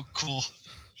just so cool.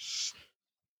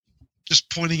 Just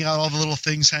pointing out all the little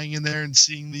things hanging there and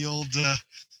seeing the old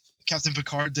Captain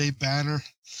Picard Day banner.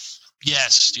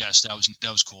 Yes,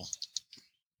 that was cool.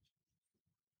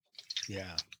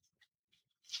 Yeah.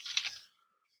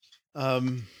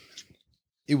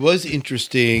 It was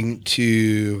interesting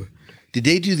to. Did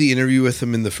they do the interview with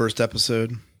him in the first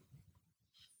episode?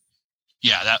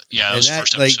 Yeah, that was the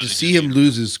first episode. Like to see him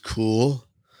lose his cool,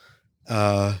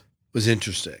 was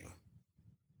interesting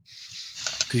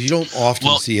because you don't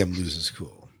often see him lose his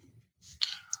cool.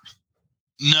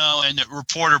 No, and it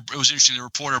was interesting. The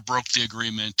reporter broke the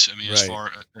agreement. I mean, as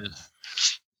far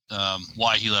as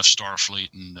why he left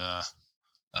Starfleet, and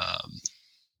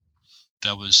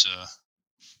that was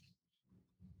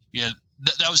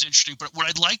that was interesting. But what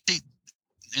I liked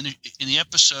in the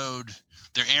episode,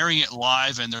 they're airing it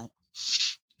live, and they're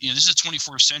this is the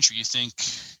 24th century. You think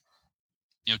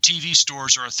TV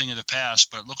stores are a thing of the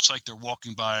past, but it looks like they're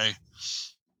walking by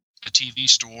a TV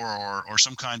store or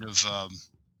some kind of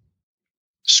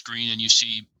screen, and you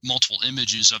see multiple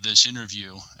images of this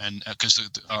interview, and because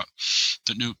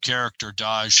the new character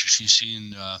Daj, she's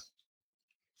seen that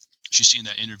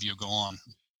interview go on.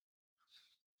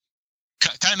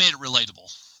 Kind of made it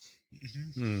relatable.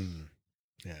 Mm-hmm.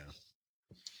 Yeah.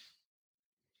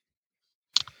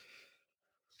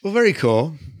 Well, very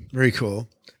cool. Very cool.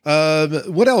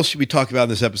 What else should we talk about in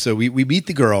this episode? We meet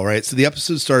the girl, right? So the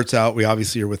episode starts out, we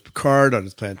obviously are with Picard on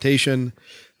his plantation,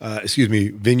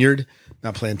 vineyard,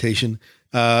 not plantation,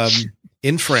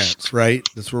 in France, right?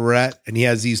 That's where we're at. And he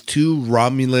has these two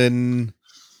Romulan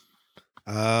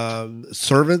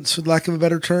servants, for lack of a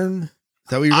better term. Is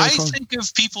that what you're going to call them? I think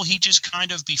of people he just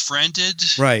kind of befriended.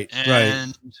 Right,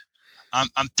 and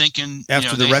I'm thinking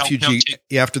after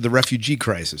the refugee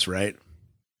crisis, right?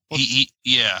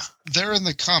 Yeah. They're in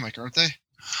the comic, aren't they?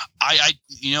 I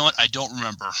you know what? I don't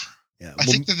remember. Yeah. I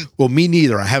think me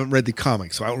neither. I haven't read the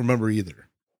comic, so I don't remember either.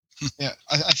 Yeah,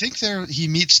 I think he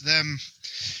meets them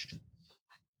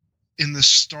in the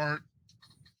start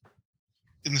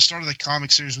of the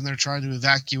comic series when they're trying to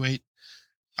evacuate,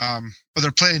 or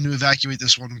they're planning to evacuate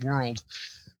this one world,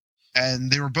 and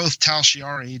they were both Tal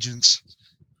Shiar agents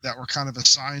that were kind of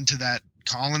assigned to that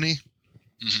colony,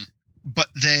 but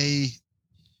they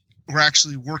were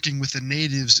actually working with the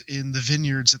natives in the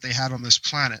vineyards that they had on this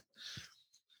planet.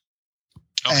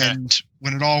 Okay. And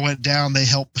when it all went down, they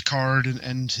helped Picard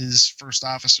and his first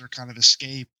officer kind of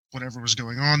escape whatever was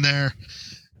going on there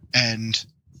and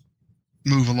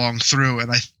move along through.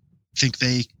 And I think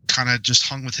they kind of just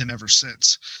hung with him ever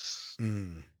since.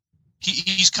 Mm.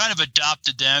 He's kind of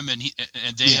adopted them, and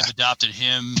they have adopted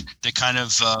him. They kind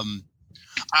of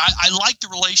I like the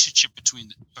relationship between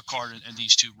Picard and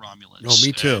these two Romulans. Oh,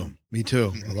 me too. Me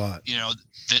too. A lot.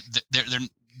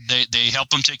 They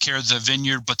help him take care of the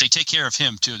vineyard, but they take care of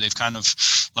him too. They've kind of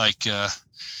like they're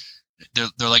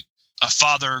like a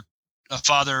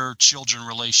father-children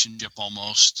relationship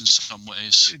almost in some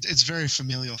ways. It's very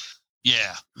familial.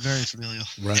 Yeah, very familial.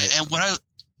 Right. And what I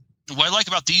like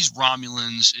about these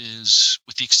Romulans is,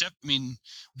 with the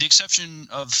exception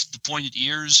of the pointed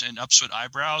ears and upswing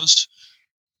eyebrows,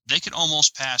 they can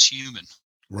almost pass human.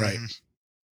 Right.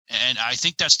 And I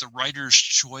think that's the writer's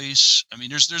choice. I mean,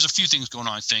 there's a few things going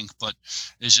on, I think, but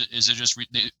is it just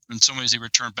in some ways they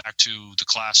return back to the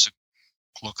classic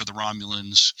look of the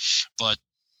Romulans, but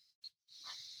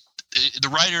the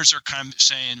writers are kind of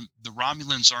saying the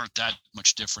Romulans aren't that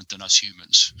much different than us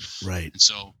humans. Right. And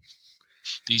so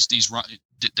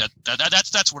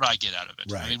that's what I get out of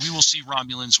it. Right. I mean, we will see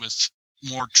Romulans with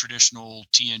more traditional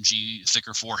TNG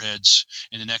thicker foreheads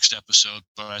in the next episode,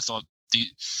 but I thought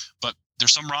But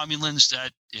there's some Romulans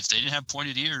that if they didn't have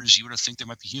pointed ears, you would have think they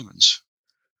might be humans.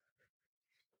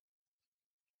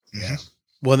 Yeah.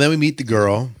 Well, then we meet the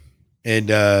girl,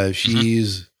 and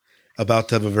she's about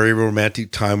to have a very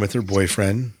romantic time with her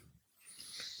boyfriend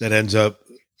that ends up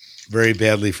very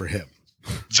badly for him.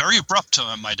 Very abrupt to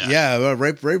him, my dad. Yeah, well,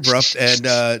 very abrupt, and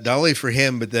not only for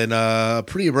him, but then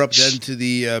pretty abrupt end to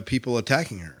the people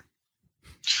attacking her.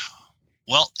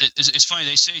 Well, it's funny.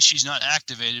 They say she's not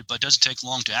activated, but it doesn't take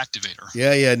long to activate her.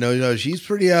 Yeah, no, she's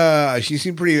pretty. She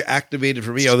seemed pretty activated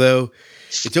for me. Although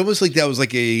it's almost like that was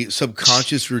like a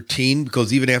subconscious routine,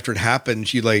 because even after it happened,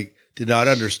 she like did not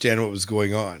understand what was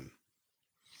going on.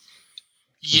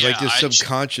 It was like this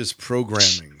subconscious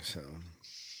programming. So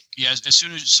yeah, as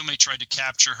soon as somebody tried to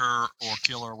capture her or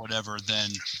kill her or whatever,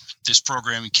 then this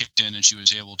programming kicked in, and she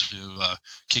was able to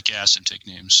kick ass and take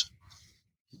names.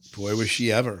 Boy, was she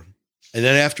ever. And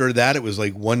then after that, it was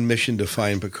like one mission to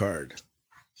find Picard.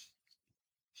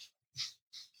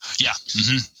 Yeah.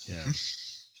 Mm-hmm. Yeah.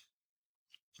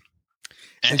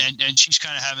 And she's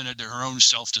kind of having her own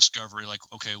self-discovery, like,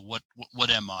 okay, what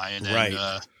am I? And then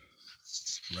right.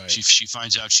 She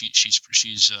finds out she's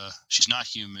not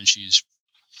human. She's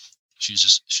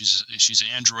an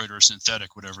android or a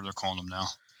synthetic, whatever they're calling them now.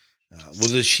 Well,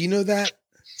 does she know that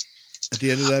at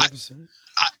the end of that episode?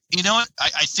 You know what?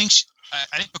 I think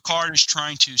Picard is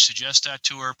trying to suggest that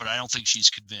to her, but I don't think she's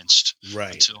convinced.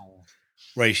 Right.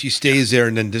 Right. She stays there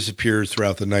and then disappears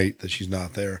throughout the night that she's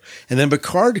not there. And then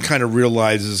Picard kind of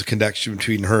realizes a connection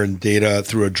between her and Data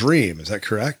through a dream. Is that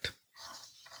correct?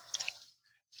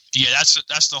 Yeah,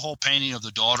 that's the whole painting of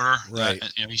the daughter. Right.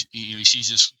 He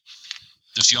sees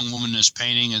this young woman in this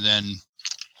painting, and then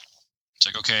it's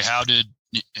like, okay, how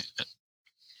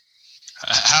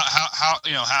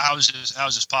is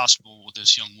this possible with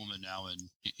this young woman now? And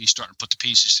he's starting to put the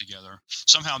pieces together.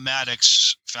 Somehow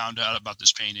Maddox found out about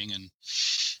this painting, and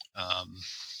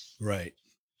right.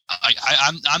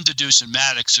 I'm deducing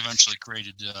Maddox eventually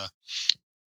created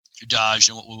Dodge,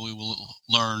 and what we will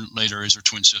learn later is her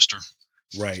twin sister.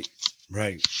 Right.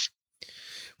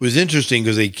 It was interesting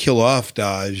because they kill off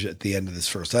Dodge at the end of this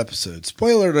first episode.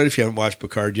 Spoiler alert if you haven't watched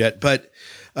Picard yet, but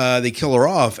they kill her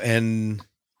off, and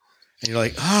you're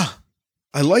like, I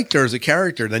liked her as a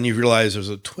character. Then you realize there's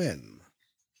a twin.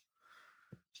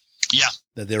 Yeah.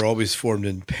 That they're always formed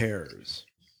in pairs.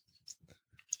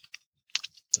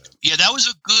 So. Yeah, that was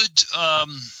a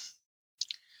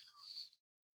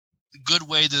good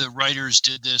way the writers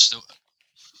did this.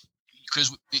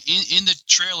 Because in the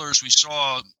trailers, we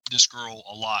saw this girl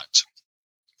a lot.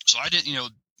 So I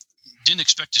didn't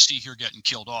expect to see her getting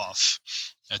killed off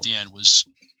at the end. It was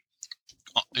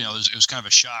kind of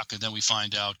a shock. And then we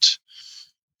find out,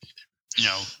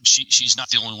 she's not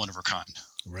the only one of her kind.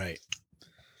 Right.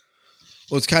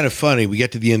 Well, it's kind of funny. We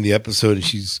get to the end of the episode and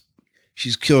she's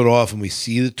killed off, and we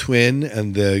see the twin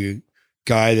and the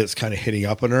guy that's kind of hitting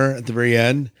up on her at the very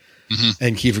end. Mm-hmm.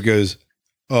 And Kiefer goes,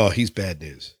 "Oh, he's bad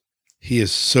news. He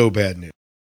is so bad news."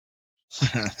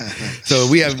 So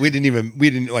we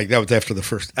didn't like that was after the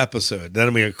first episode.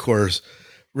 Then we, of course,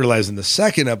 realized in the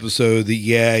second episode that,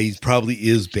 he probably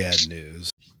is bad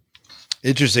news.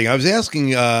 Interesting. I was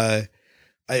asking, I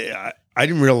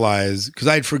didn't realize, because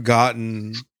I'd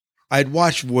forgotten, I'd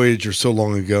watched Voyager so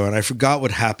long ago, and I forgot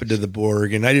what happened to the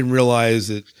Borg, and I didn't realize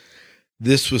that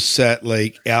this was set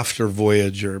like after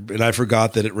Voyager, and I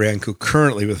forgot that it ran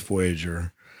concurrently with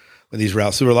Voyager when these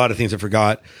routes. So there were a lot of things I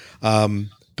forgot.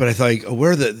 But I thought,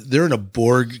 they're in a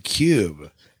Borg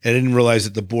cube. And I didn't realize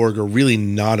that the Borg are really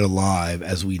not alive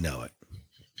as we know it.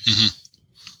 Mm-hmm.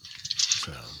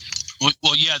 So.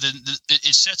 Well, yeah.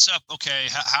 It sets up. Okay,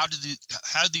 how did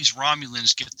these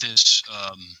Romulans get this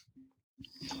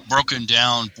broken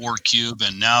down Borg cube?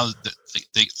 And now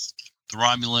the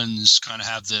Romulans kind of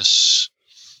have this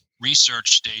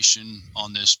research station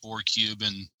on this Borg cube,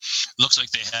 and it looks like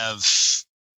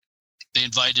they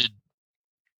invited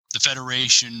the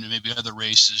Federation and maybe other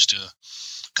races to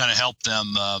kind of help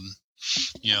them,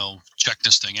 check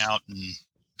this thing out and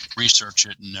research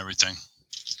it and everything.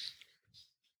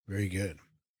 Very good.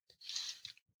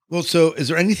 Well, so is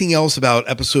there anything else about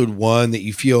episode 1 that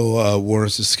you feel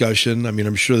warrants discussion? I mean,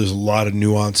 I'm sure there's a lot of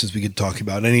nuances we could talk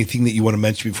about. Anything that you want to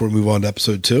mention before we move on to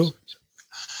episode 2?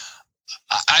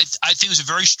 I think it was a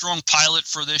very strong pilot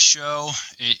for this show.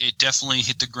 It definitely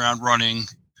hit the ground running.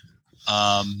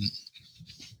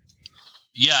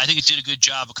 Yeah, I think it did a good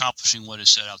job accomplishing what it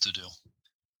set out to do.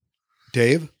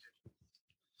 Dave?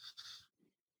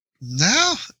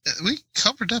 No, we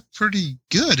covered that pretty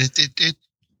good. It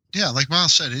like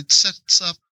Miles said, it sets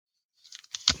up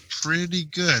pretty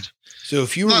good. So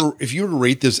if you were to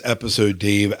rate this episode,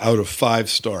 Dave, out of 5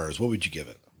 stars, what would you give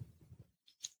it?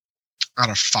 Out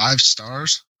of 5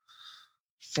 stars,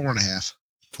 4.5.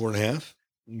 4.5.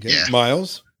 Okay, Yeah.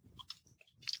 Miles.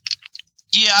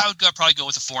 Yeah, I would probably go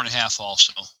with a 4.5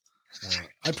 also.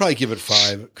 I'd probably give it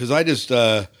 5 because I just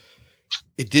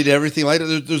it did everything.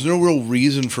 There's no real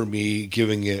reason for me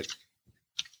giving it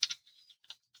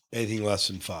anything less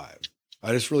than 5.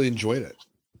 I just really enjoyed it.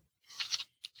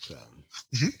 So,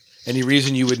 Any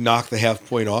reason you would knock the half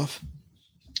point off?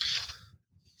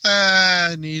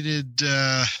 I needed,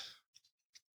 I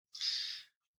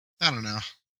don't know,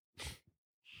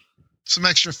 some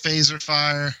extra phaser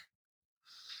fire.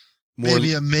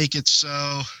 Maybe a make it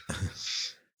so.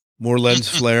 More lens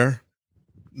flare.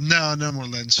 No more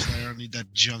lens flare. I don't need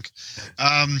that junk.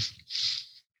 No,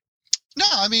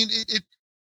 I mean it.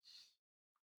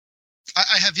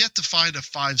 I have yet to find a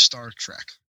 5-star Trek.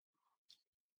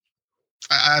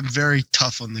 I'm very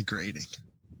tough on the grading.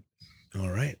 All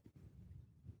right.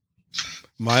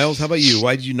 Miles, how about you?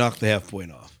 Why did you knock the half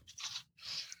point off?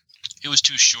 It was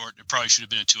too short. It probably should have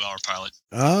been a 2-hour pilot.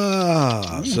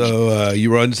 So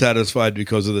you were unsatisfied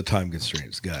because of the time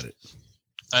constraints. Got it.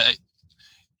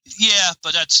 Yeah,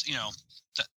 but that's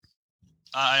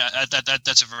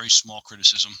that's a very small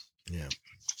criticism. Yeah,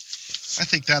 I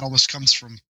think that almost comes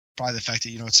from probably the fact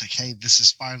that it's like, hey, this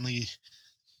is finally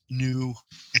new.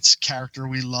 It's a character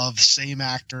we love, same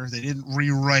actor. They didn't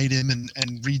rewrite him and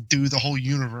redo the whole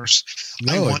universe.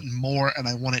 No, I want more, and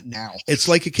I want it now. It's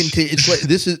like it's like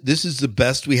this is the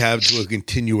best we have to a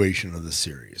continuation of the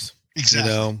series.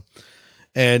 Exactly.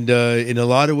 And in a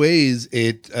lot of ways,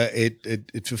 it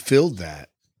fulfilled that.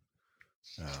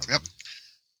 Yep.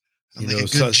 I'm like a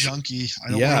good junkie.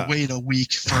 I don't want to wait a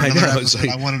week for another episode.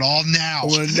 I want it all now. I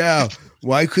want it now.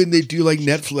 Why couldn't they do like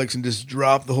Netflix and just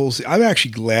drop the whole I'm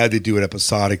actually glad they do it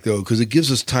episodic, though, because it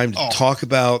gives us time to talk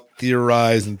about,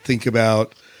 theorize, and think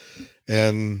about.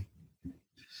 And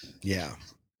yeah.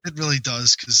 It really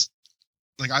does, because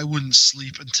I wouldn't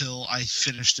sleep until I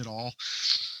finished it all.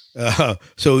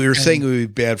 So you're saying it would be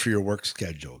bad for your work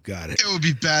schedule. Got it. It would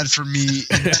be bad for me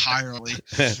entirely.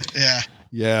 Yeah.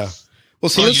 Yeah. Well,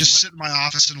 so let's just sit in my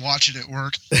office and watch it at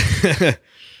work.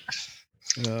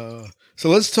 So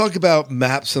let's talk about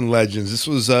Maps and Legends. This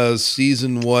was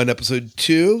season 1, episode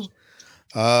 2.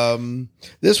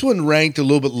 This one ranked a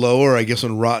little bit lower, I guess,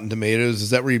 on Rotten Tomatoes. Is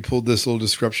that where you pulled this little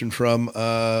description from,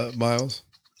 Miles?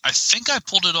 I think I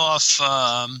pulled it off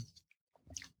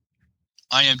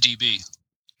IMDb.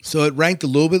 So it ranked a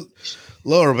little bit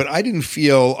lower, but I didn't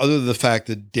feel, other than the fact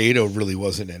that Data really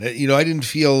wasn't in it, I didn't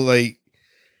feel like,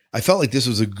 I felt like this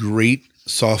was a great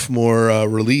sophomore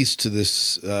release to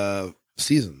this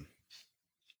season.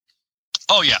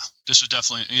 Oh, yeah. This was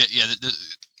definitely,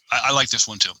 I like this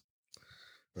one too.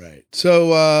 Right.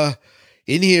 So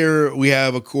in here we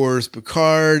have, of course,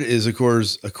 Picard is, of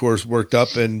course, worked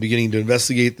up and beginning to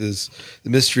investigate the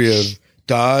mystery of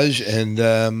Daj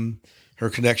and her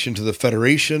connection to the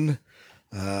Federation.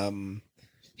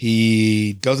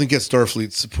 He doesn't get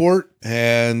Starfleet support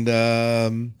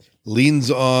and leans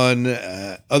on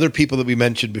other people that we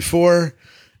mentioned before.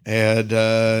 And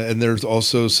there's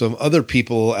also some other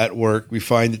people at work. We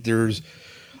find that there's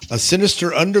a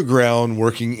sinister underground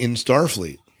working in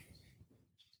Starfleet.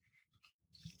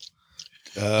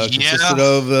 Consisted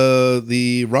of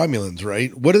the Romulans,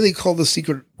 right? What do they call the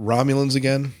secret Romulans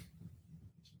again?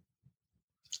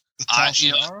 The Tal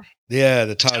Shiar? Yeah,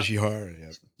 the Tal Shiar. Yeah.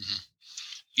 Mm-hmm.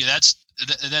 Yeah,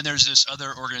 then there's this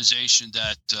other organization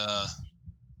that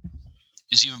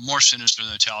is even more sinister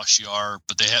than the Tal Shiar,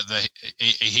 but they have a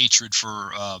hatred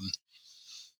for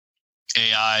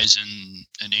AIs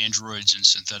and androids and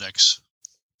synthetics.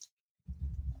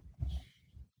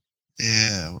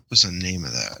 Yeah, what was the name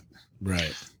of that?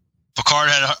 Right. Picard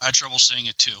had trouble saying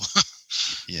it too.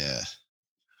 Yeah.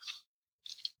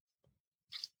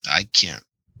 I can't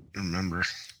remember.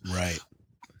 Right.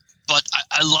 But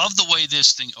I love the way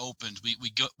this thing opened.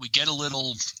 We get a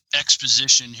little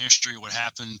exposition history of what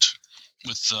happened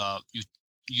with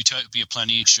Utopia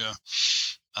Planitia.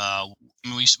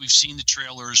 We've seen the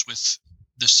trailers with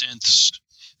the synths,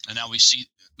 and now we see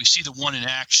the one in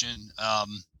action.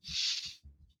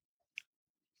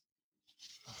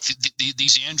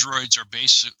 These androids are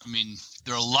basic. I mean,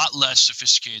 they're a lot less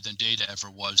sophisticated than Data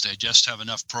ever was. They just have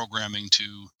enough programming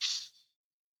to,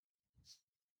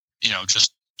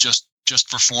 just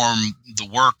perform the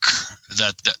work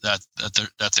that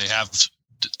they have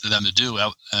them to do,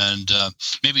 and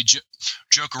maybe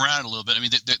joke around a little bit. I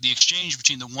mean, the exchange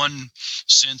between the one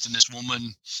synth and this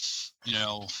woman,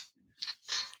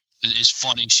 is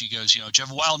funny. She goes, did you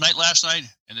have a wild night last night?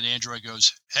 And then the android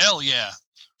goes, hell yeah.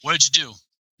 What did you do?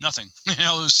 Nothing. It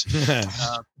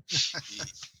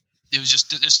was just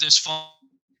this fun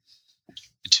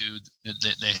attitude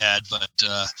that they had, but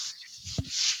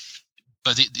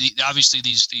obviously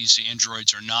these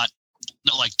androids are not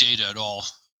like Data at all.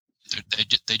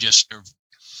 They're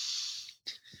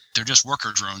just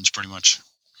worker drones, pretty much.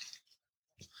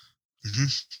 Mm-hmm.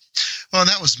 Well, and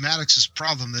that was Maddox's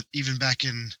problem. That even back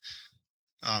in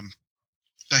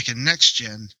Next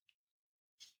Gen,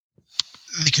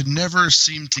 they could never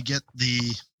seem to get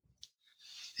the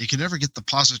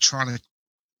positronic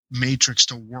matrix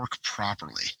to work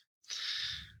properly,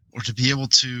 or to be able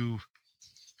to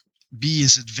be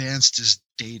as advanced as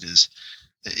Data's.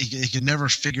 They could never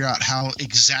figure out how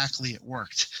exactly it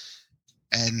worked,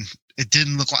 and it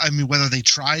didn't look like. I mean, whether they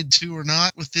tried to or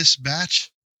not with this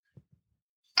batch,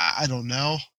 I don't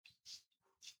know,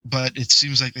 but it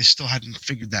seems like they still hadn't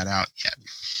figured that out yet.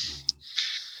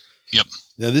 Yep.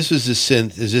 Now, this is the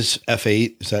synth. Is this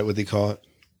F8? Is that what they call it?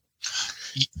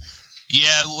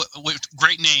 Yeah,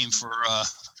 great name for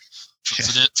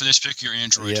this particular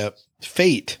android. Yep.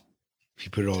 Fate. If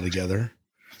you put it all together.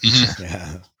 Mm-hmm.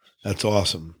 Yeah, that's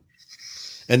awesome.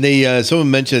 And they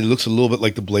someone mentioned it looks a little bit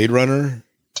like the Blade Runner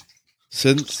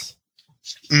synth.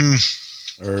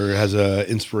 Or has a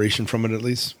inspiration from it, at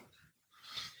least.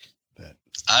 But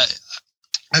I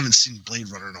haven't seen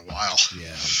Blade Runner in a while.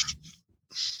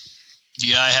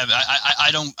 Yeah, I have.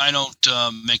 I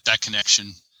don't make that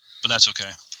connection, but that's okay.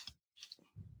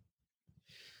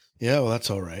 Yeah, well,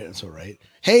 that's all right. That's all right.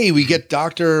 Hey, we get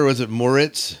Dr. Was it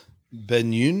Moritz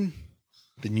Benyun?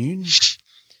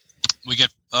 We get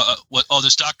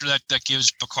this doctor that gives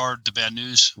Picard the bad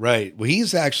news. Right. Well,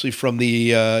 he's actually from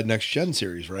the Next Gen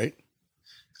series, right?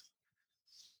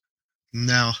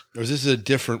 No. Or is this a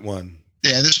different one?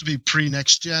 Yeah, this would be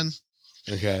pre-Next Gen.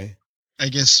 Okay. I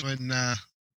guess when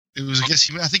it was,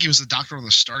 I think he was the doctor on the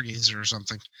Stargazer or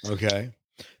something. Okay.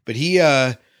 But he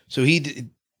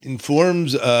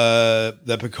informs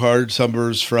that Picard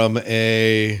suffers from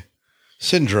a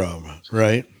syndrome,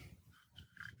 right?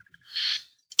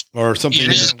 Or something in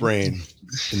his brain,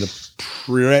 in the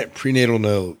prenatal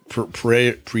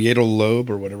lobe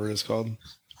or whatever it's called.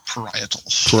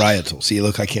 Parietal. See,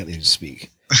 look, I can't even speak.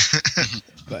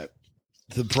 But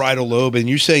the parietal lobe, and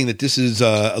you're saying that this is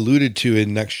alluded to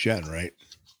in Next Gen, right?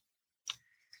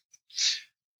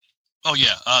 Oh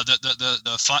yeah,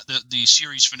 the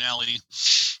series finale.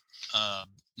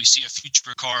 We see a future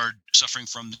Picard suffering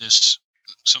from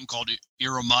something called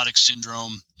Iromotic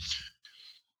syndrome.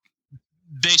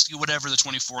 Basically, whatever the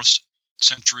 24th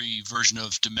century version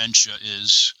of dementia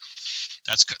is.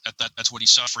 That's what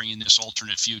he's suffering in this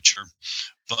alternate future.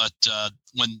 But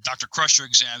when Dr. Crusher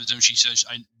examines him, she says,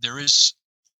 there is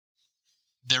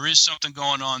something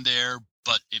going on there,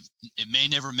 but it may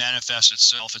never manifest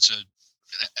itself. It's an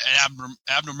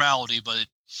abnormality, but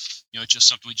it's just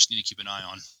something we just need to keep an eye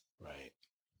on.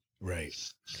 Right.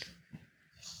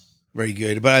 Very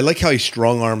good. But I like how he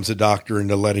strong arms the doctor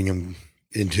into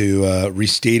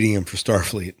restating him for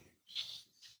Starfleet.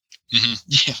 Mm-hmm.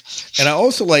 Yeah. And I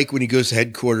also like when he goes to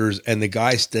headquarters and the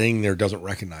guy staying there doesn't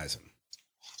recognize him.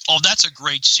 Oh, that's a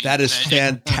great scene. That is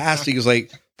fantastic. It's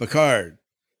like, Picard.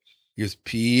 He goes,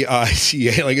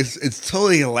 P-I-C-A. Like, it's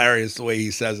totally hilarious the way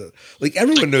he says it. Like,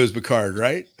 everyone knows Picard,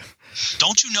 right?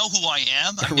 Don't you know who I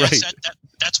am? I mean, right.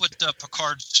 That's what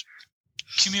Picard's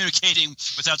communicating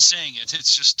without saying it.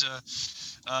 It's just,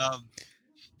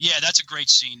 that's a great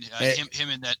scene. Him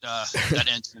in that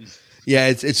ensign. Yeah,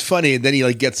 it's funny, and then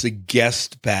he gets a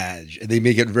guest badge, and they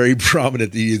make it very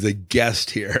prominent that he's a guest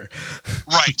here.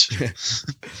 Right.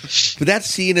 But that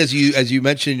scene, as you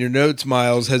mentioned in your notes,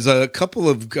 Miles, has a couple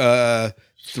of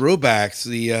throwbacks.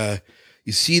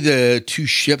 You see the two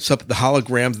ships up, the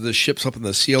holograms of the ships up in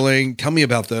the ceiling. Tell me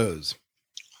about those.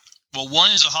 Well,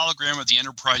 one is a hologram of the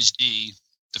Enterprise D,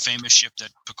 the famous ship that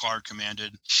Picard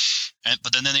commanded,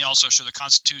 but then they also show the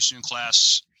Constitution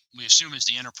class. We assume is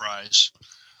the Enterprise.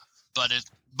 But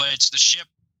it's the ship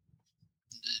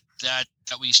that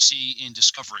we see in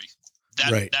Discovery,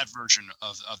 that version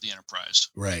of the Enterprise,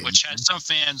 right? Which has some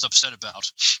fans upset about,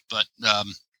 but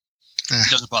it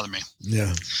doesn't bother me.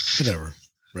 Yeah, whatever.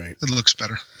 Right, it looks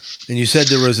better. And you said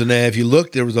there was if you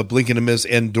look, there was a blink and a miss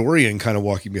Andorian kind of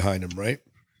walking behind him, right?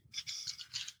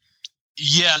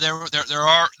 Yeah, there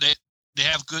are they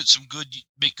have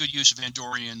make good use of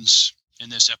Andorians in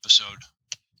this episode.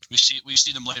 We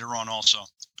see them later on also.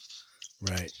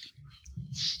 Right.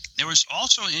 There was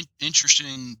also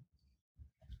interesting.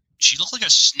 She looked like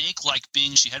a snake-like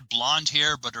being. She had blonde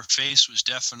hair, but her face was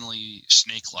definitely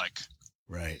snake-like.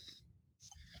 Right.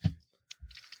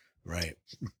 Right.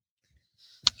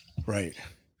 Right.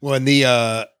 Well,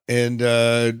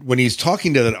 when he's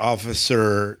talking to that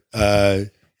officer,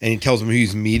 and he tells him who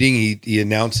he's meeting, he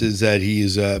announces that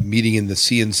he's meeting in the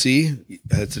CNC.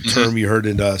 That's a term you heard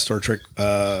in Star Trek.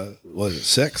 What is it,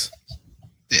 6?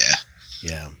 Yeah.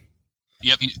 Yeah.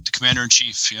 Yep. The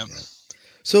commander-in-chief. Yep. Yeah.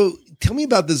 So tell me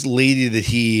about this lady that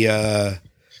he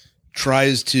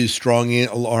tries to strong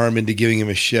arm into giving him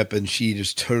a ship, and she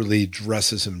just totally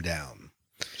dresses him down.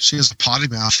 She has a potty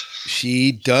mouth.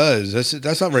 She does.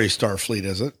 That's not very Starfleet,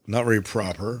 is it? Not very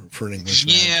proper for an English.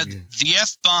 Yeah, the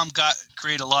F-bomb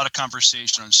created a lot of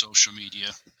conversation on social media.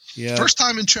 Yeah. First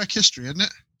time in Trek history, isn't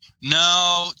it?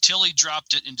 No, Tilly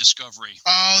dropped it in Discovery.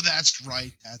 Oh, that's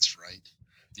right. That's right.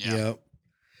 Yeah. Yep.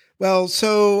 Well,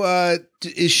 so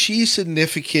is she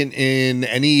significant in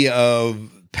any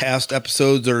of past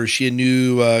episodes, or is she a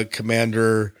new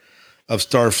commander of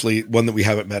Starfleet, one that we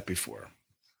haven't met before?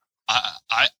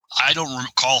 I don't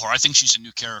recall her. I think she's a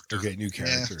new character. Okay, new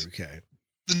character. Yeah. Okay.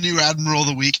 The new Admiral of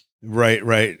the Week. Right.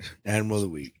 Admiral of the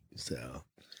Week. So,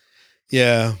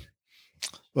 yeah.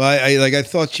 Well, I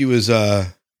thought she was.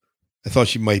 I thought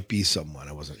she might be someone.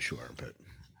 I wasn't sure, but.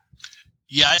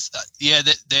 Yeah,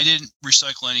 they didn't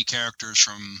recycle any characters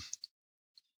from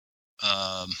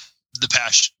the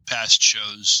past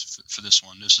shows for this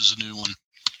one. This is a new one.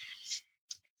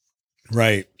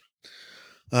 Right.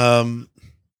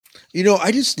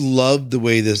 I just love the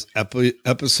way this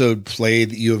episode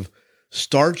played. You have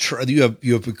Star Trek. You have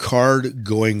Picard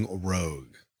going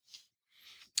rogue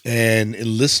and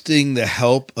enlisting the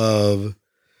help of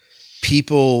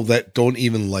people that don't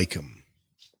even like him,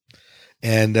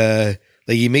 and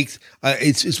he makes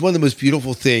it's one of the most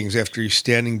beautiful things. After he's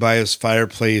standing by his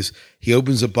fireplace, he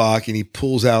opens a box and he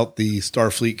pulls out the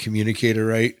Starfleet communicator,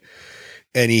 right,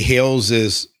 and he hails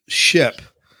this ship.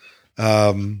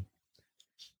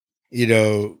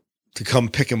 To come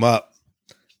pick him up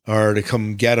or to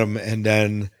come get him. And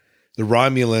then the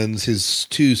Romulans, his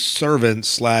two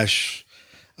servants /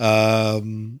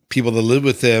 people that live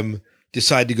with him,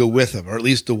 decide to go with him, or at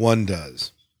least the one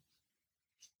does.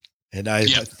 And I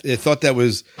thought that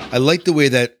was, I liked the way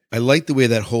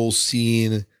that whole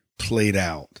scene played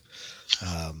out.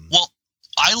 Well,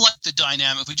 I like the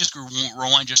dynamic. We just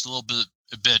rewind just a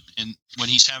bit, and when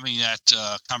he's having that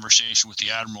conversation with the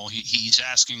admiral, he's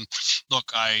asking, "Look,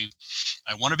 I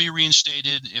want to be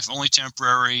reinstated, if only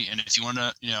temporary, and if you want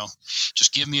to,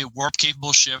 just give me a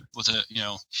warp-capable ship with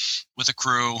a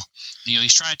crew."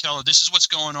 He's trying to tell her, "This is what's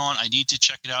going on. I need to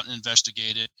check it out and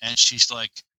investigate it." And she's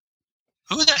like,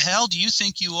 "Who the hell do you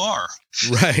think you are?"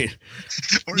 Right.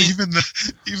 Or even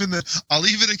the I'll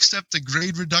even accept a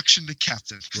grade reduction to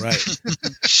captain. Right.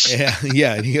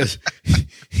 Yeah. And he goes,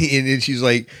 and she's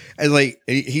like, and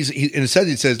he's in a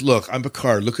sentence, he says, "Look, I'm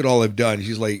Picard. Look at all I've done."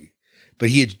 She's like, but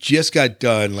he had just got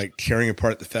done tearing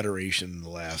apart the Federation in the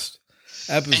last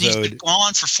episode. And he's been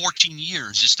gone for 14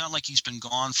 years. It's not like he's been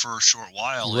gone for a short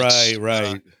while.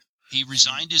 Right. He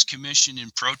resigned his commission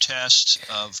in protest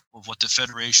of what the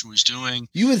Federation was doing.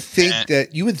 You would think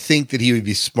that he would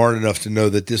be smart enough to know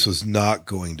that this was not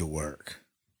going to work.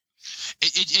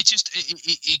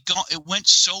 It went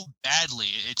so badly.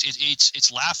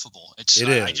 It's laughable. I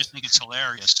just think it's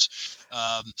hilarious.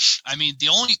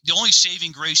 The only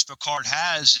saving grace Picard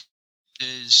has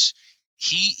is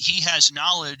he has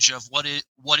knowledge of what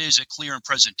is a clear and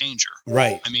present danger.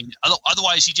 Right.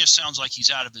 Otherwise he just sounds like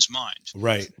he's out of his mind.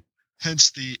 Right.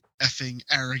 Hence the effing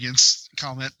arrogance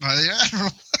comment by the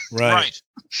admiral. Right.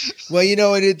 Well,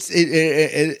 and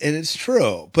it's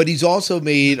true, but he's also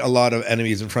made a lot of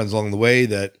enemies and friends along the way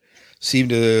that seem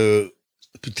to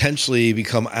potentially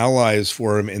become allies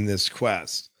for him in this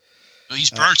quest.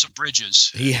 He's burned some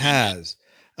bridges. He has.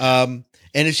 And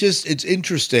it's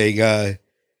interesting. And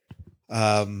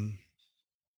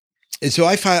so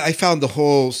I found the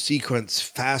whole sequence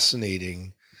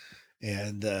fascinating,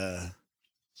 and the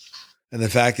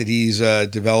fact that he's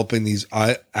developing these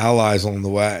allies along the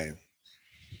way.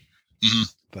 Mm-hmm.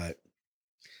 But,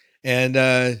 and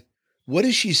what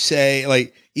does she say?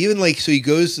 So he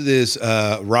goes to this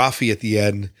Rafi at the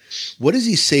end. What does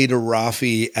he say to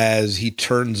Rafi as he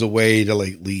turns away to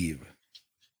leave?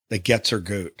 That gets her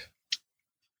goat.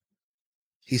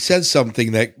 He says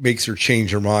something that makes her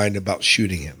change her mind about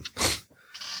shooting him.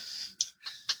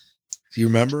 Do you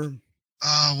remember?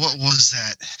 What was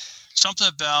that? Something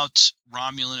about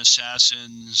Romulan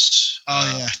assassins.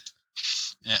 Oh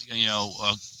yeah.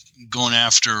 Going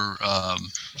after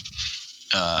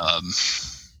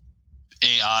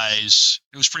AIs.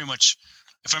 It was pretty much,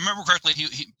 if I remember correctly,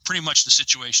 he pretty much the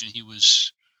situation he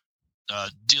was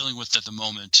dealing with at the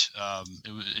moment.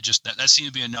 It just that seemed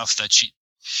to be enough that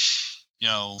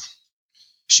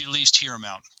she'd at least hear him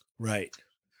out. Right.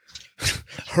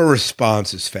 Her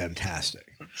response is fantastic.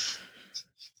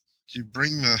 You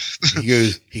bring the.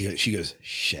 She goes,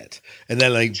 shit, and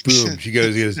then like boom, he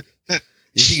goes,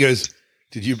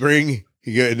 did you bring?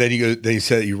 And then he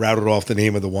said you routed off the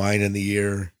name of the wine in the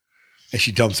year, and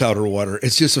she dumps out her water.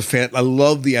 It's just I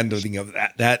love the ending of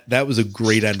that. That was a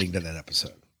great ending to that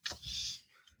episode.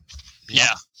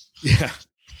 Yeah. Yeah.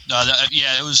 No,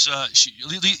 it was.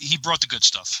 He brought the good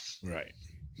stuff. Right.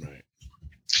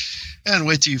 And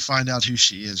wait till you find out who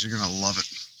she is. You're gonna love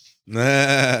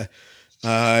it.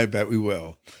 I bet we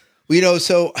will. Well,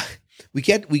 so we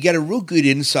get a real good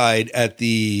insight at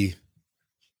the,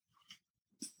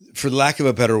 for lack of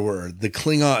a better word, the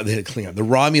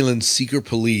Romulan secret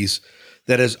police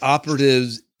that has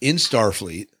operatives in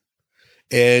Starfleet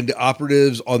and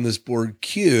operatives on this Borg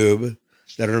cube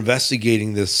that are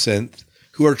investigating this synth,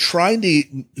 who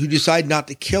decide not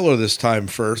to kill her this time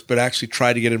first, but actually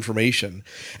try to get information.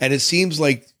 And it seems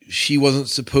like she wasn't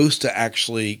supposed to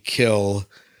actually kill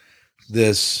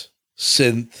this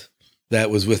synth that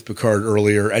was with Picard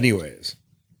earlier anyways.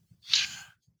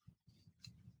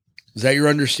 Is that your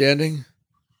understanding?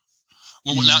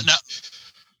 Well, now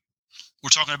we're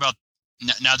talking about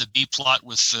now the B plot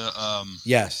with the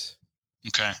yes.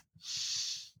 Okay.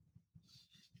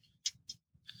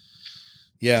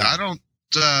 Yeah. I don't.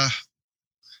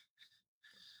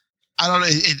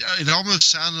 It almost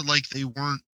sounded like they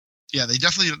weren't. Yeah, they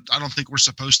definitely. I don't think we're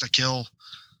supposed to kill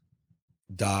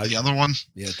Dodge, the other one.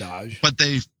 Yeah, Dodge. But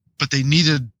they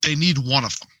need one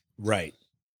of them. Right.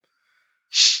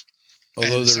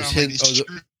 Although there's hints.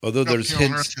 Although there's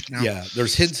hints. Yeah,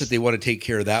 there's hints that they want to take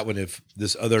care of that one if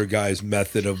this other guy's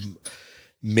method of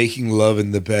making love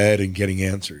in the bed and getting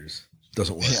answers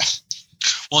doesn't work. Yeah.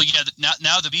 Well, yeah.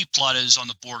 Now the B plot is on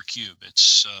the Borg cube.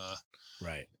 It's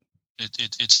right.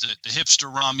 It's the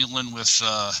hipster Romulan with.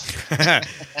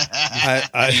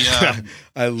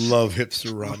 I love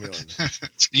hipster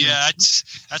Romulan. Yeah,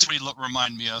 that's what he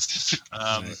remind me of.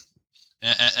 Right.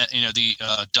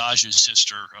 The Daj's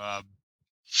sister.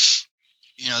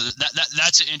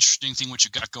 That's an interesting thing what you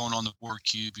got going on the Borg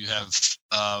cube. You have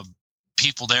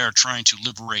people there trying to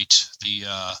liberate the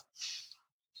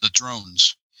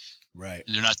drones. Right.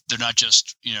 They're not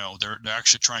just, they're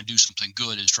actually trying to do something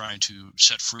good, is trying to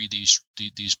set free these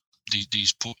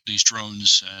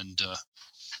drones and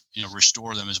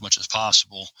restore them as much as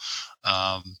possible.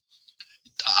 I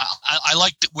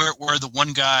like where the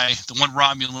one guy, the one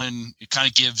Romulan, it kind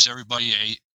of gives everybody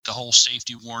the whole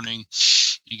safety warning.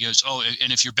 He goes, "Oh,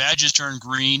 and if your badges turn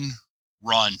green,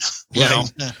 run." Yeah,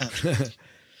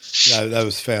 that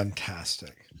was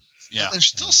fantastic. Yeah, but there's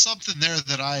still something there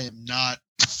that I am not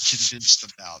convinced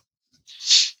about.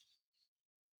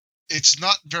 It's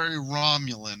not very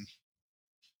Romulan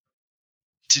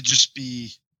to just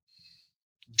be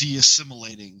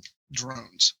de-assimilating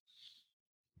drones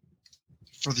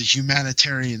for the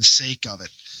humanitarian sake of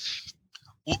it.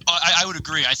 Well, I would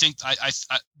agree. I think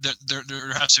there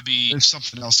has to be. There's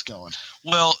something else going.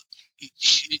 Well,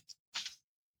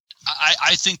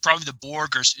 I think probably the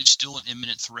Borg is still an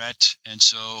imminent threat, and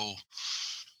so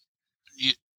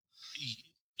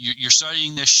you're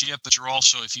studying this ship, but you're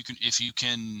also if you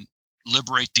can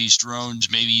liberate these drones,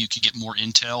 maybe you could get more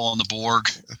intel on the Borg.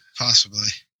 Possibly.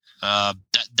 That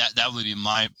would be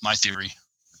my theory.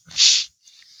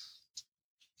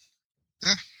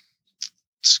 Yeah.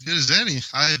 As good as any.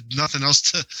 I have nothing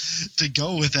else to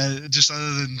go with that, just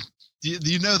other than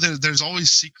that there's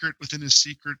always secret within a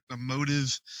secret, a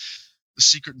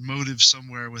secret motive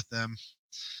somewhere with them.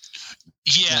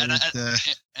 Yeah, and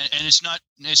it's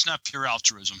not pure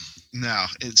altruism. No,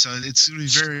 it's going to be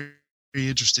very, very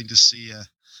interesting to see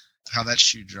how that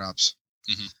shoe drops.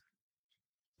 Mm-hmm.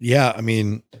 Yeah, I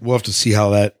mean, we'll have to see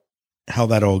how that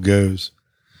all goes.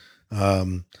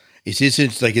 It's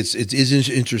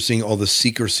interesting all the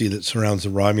secrecy that surrounds the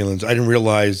Romulans. I didn't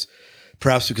realize,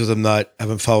 perhaps because I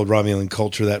haven't followed Romulan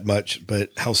culture that much, but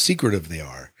how secretive they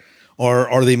are. Or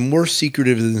are they more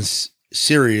secretive in this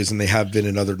series than they have been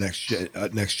in other next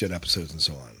gen episodes and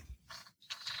so on?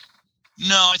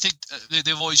 No, I think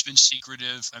they've always been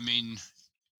secretive. I mean,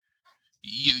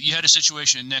 you had a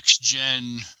situation in Next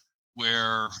Gen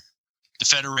where the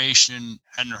Federation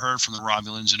hadn't heard from the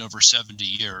Romulans in over 70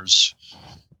 years.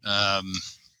 And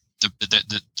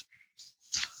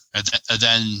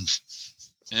then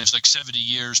it's like 70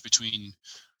 years between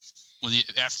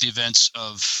after the events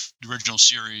of the original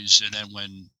series and then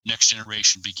when Next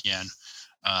Generation began.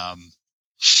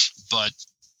 But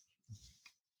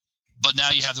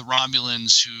now you have the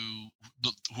Romulans who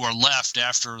are left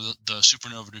after the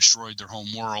supernova destroyed their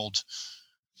home world.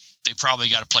 they probably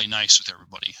got to play nice with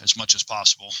everybody as much as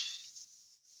possible.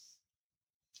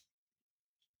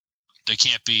 They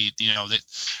can't be,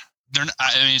 they're not,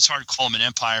 I mean, it's hard to call them an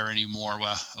empire anymore.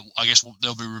 Well, I guess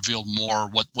they'll be revealed more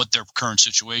what their current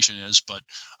situation is, but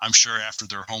I'm sure after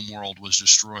their home world was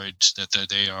destroyed that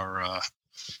they are,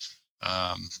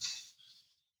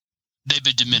 they've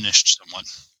been diminished somewhat.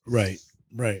 Right.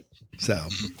 So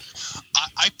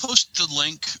I posted the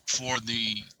link for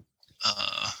the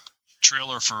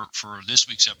trailer for this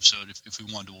week's episode if we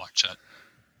wanted to watch that.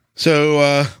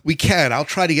 So we can. I'll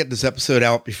try to get this episode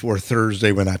out before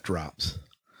Thursday when that drops.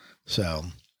 So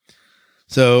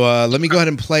let me go ahead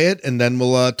and play it, and then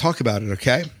we'll talk about it,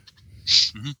 okay?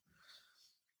 Mm-hmm.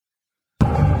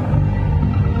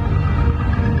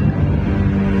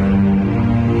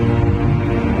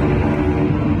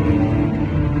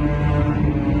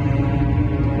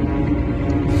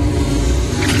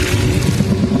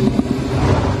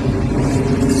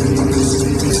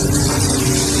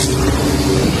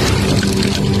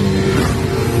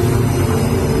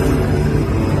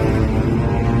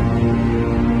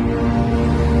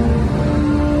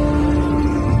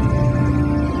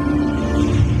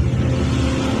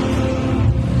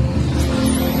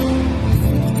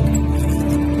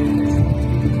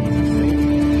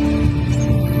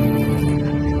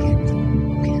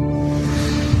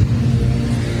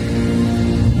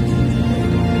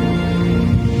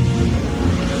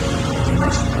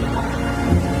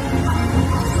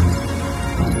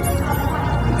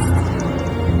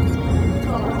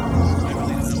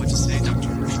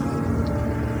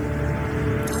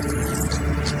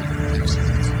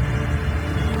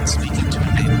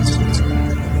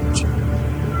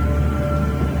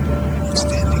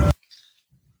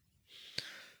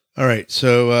 All right,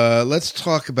 so let's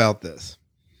talk about this.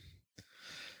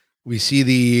 We see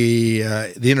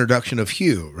the introduction of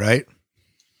Hugh, right?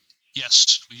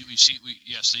 Yes, we see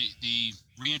the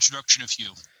reintroduction of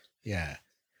Hugh. Yeah.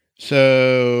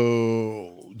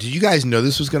 So, did you guys know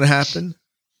this was going to happen?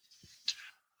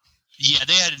 Yeah,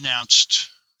 they had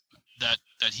announced that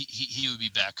he would be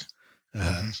back.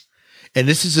 And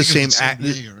this is the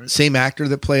same actor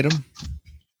that played him?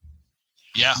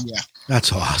 Yeah.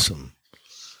 That's awesome.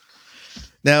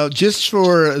 Now, just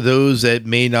for those that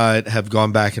may not have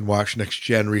gone back and watched Next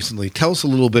Gen recently, tell us a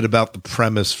little bit about the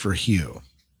premise for Hugh.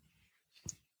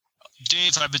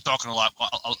 Dave, I've been talking a lot.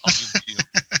 I'll give it to you.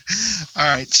 All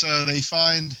right, so they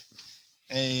find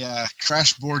a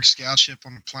crashed Borg scout ship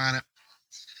on a planet,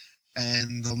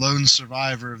 and the lone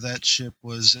survivor of that ship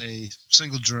was a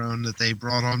single drone that they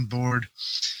brought on board.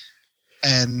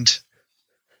 And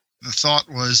the thought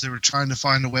was they were trying to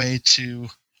find a way to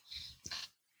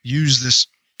use this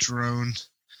drone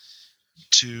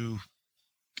to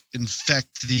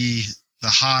infect the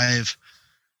hive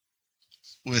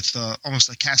with almost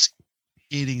a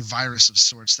cascading virus of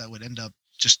sorts that would end up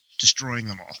just destroying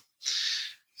them all.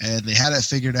 And they had it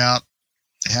figured out.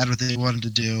 They had what they wanted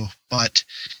to do. But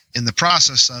in the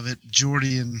process of it,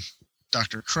 Geordi and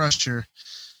Dr. Crusher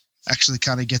actually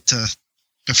kind of get to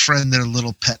befriend their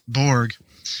little pet Borg.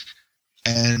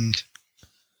 And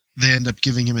they end up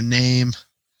giving him a name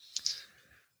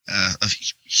of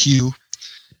Hugh.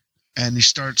 And he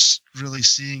starts really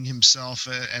seeing himself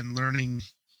and learning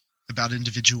about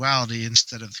individuality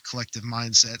instead of the collective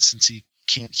mindset, since he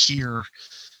can't hear.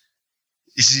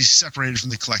 He's separated from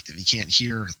the collective. He can't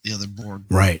hear the other Borg.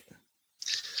 Right.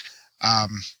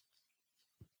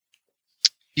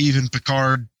 Even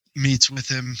Picard meets with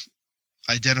him,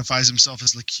 identifies himself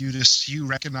as Locutus. Hugh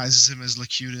recognizes him as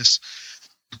Locutus,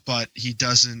 but he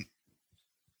doesn't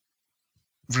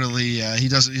really. He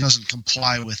doesn't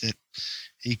comply with it.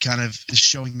 He kind of is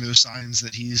showing those signs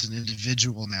that he's an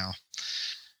individual now.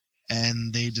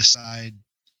 And they decide,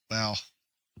 well,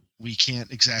 we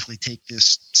can't exactly take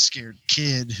this scared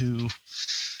kid who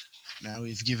now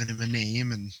we've given him a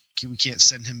name, and we can't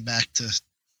send him back to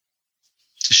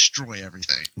destroy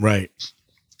everything. Right.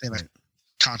 They have a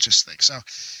conscious thing. So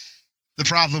the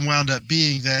problem wound up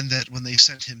being then that when they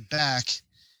sent him back,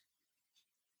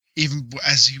 even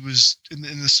as he was in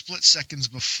the split seconds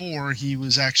before he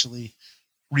was actually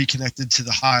reconnected to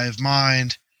the hive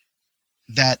mind,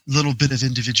 that little bit of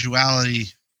individuality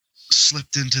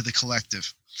slipped into the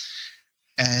collective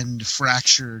and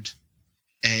fractured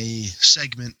a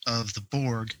segment of the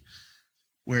Borg,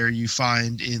 where you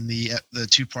find in the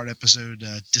two-part episode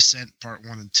Descent Part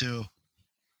 1 and 2,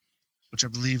 which I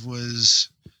believe was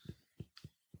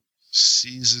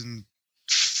season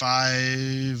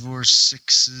 5 or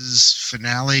 6's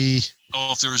finale.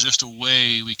 Oh, if there was just a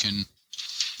way we can...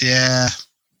 Yeah,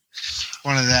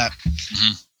 one of that.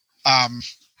 Mm-hmm.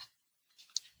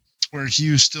 where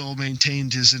Hughes still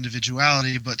maintained his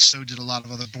individuality, but so did a lot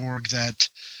of other Borg that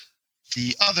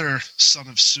the other son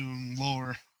of Soong,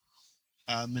 Lore,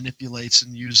 manipulates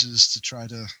and uses to try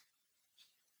to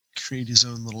create his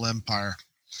own little empire.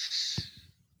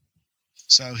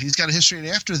 So he's got a history, and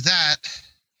after that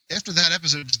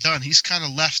episode's done, he's kind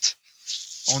of left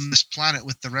on this planet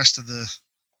with the rest of the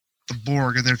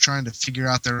Borg, and they're trying to figure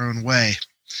out their own way.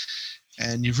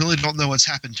 And you really don't know what's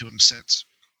happened to him since.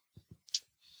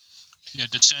 Yeah,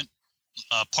 Descent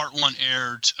Part 1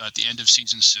 aired at the end of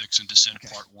Season 6, and Descent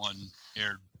Part 1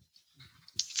 aired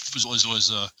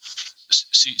was a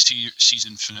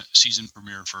season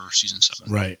premiere for Season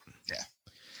 7. Right. Yeah.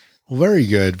 Well, very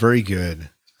good. Very good.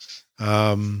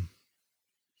 Well,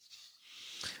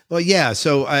 yeah.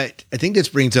 So I think this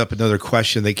brings up another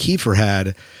question that Kiefer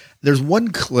had. There's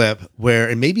one clip where,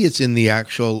 and maybe it's in the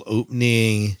actual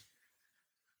opening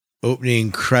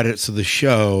credits of the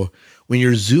show, when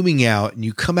you're zooming out and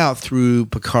you come out through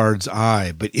Picard's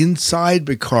eye, but inside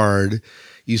Picard,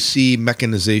 you see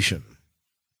mechanization.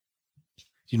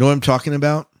 You know what I'm talking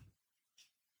about?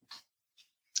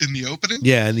 In the opening?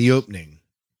 Yeah, in the opening.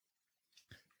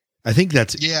 I think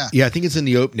that's yeah. I think it's in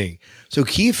the opening. So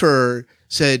Kiefer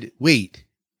said, "Wait,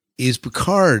 is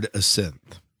Picard a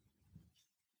synth?"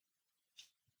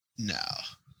 No,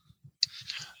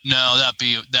 that would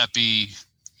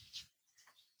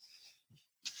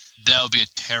be a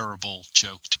terrible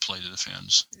joke to play to the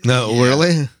fans. No, yeah.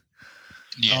 Really?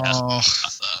 Yeah.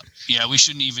 Yeah, we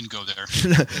shouldn't even go there.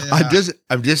 Yeah.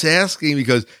 I'm just asking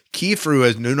because Kiefer, who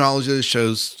has no knowledge of the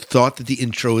shows, thought that the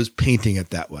intro is painting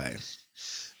it that way.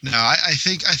 No, I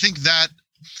think that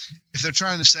if they're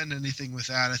trying to send anything with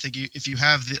that, I think if you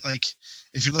have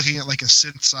if you're looking at like a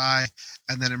synth eye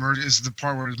and then emerges the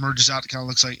part where it merges out, it kind of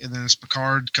looks like, and then it's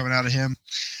Picard coming out of him.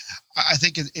 I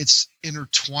think it's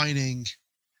intertwining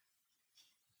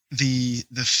the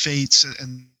fates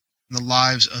and the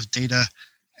lives of Data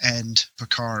and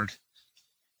Picard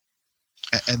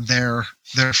and their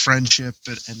friendship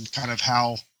and kind of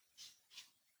how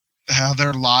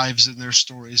their lives and their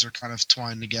stories are kind of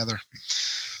twined together.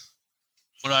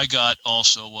 What I got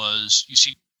also was, you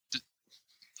see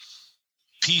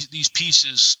these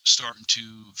pieces starting to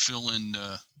fill in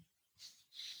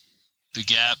the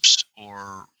gaps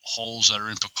or holes that are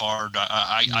in Picard.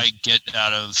 I get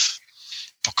out of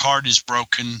Picard is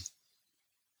broken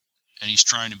and he's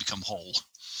trying to become whole.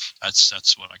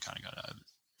 That's what I kind of got out of it.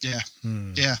 Yeah.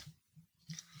 Yeah.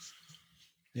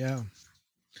 Yeah.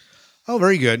 Oh,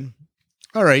 very good.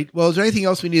 All right. Well, is there anything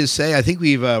else we need to say? I think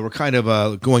we're kind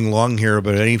of going long here,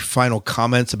 but any final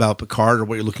comments about Picard or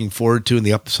what you're looking forward to in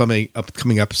the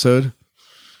upcoming episode?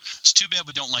 It's too bad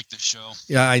we don't like this show.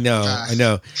 Yeah, I know. I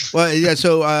know. Well, yeah.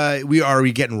 So are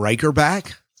we getting Riker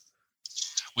back?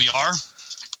 We are.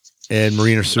 And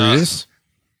Marina Sirtis?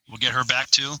 We'll get her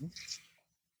back too.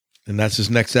 And that's his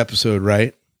next episode,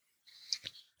 right?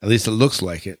 At least it looks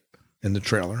like it in the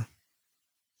trailer.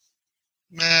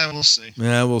 We'll see.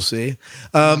 Yeah, we'll see.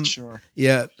 Not sure.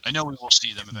 Yeah. I know we will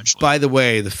see them eventually. By the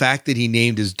way, the fact that he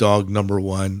named his dog number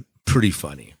 1, pretty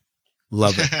funny.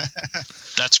 Love it.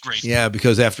 That's great. Yeah,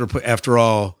 because after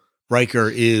all, Riker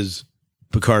is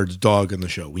Picard's dog in the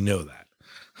show. We know that.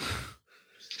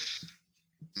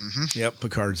 Mm-hmm. Yep,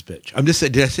 Picard's bitch. Did I say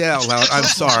that out loud? I'm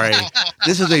sorry.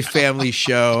 This is a family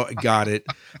show. I got it.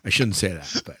 I shouldn't say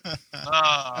that. But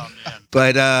oh, man.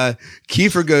 But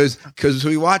Kiefer goes, because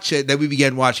we watch it, then we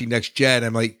began watching Next Gen.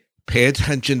 I'm like, pay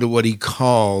attention to what he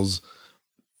calls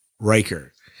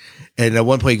Riker. And at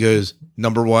one point he goes,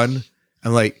 number 1.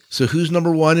 I'm like, so who's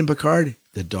number 1 in Picard?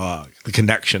 The dog. The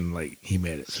connection, like he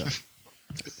made it. So,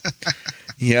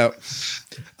 yeah.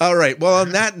 All right. Well,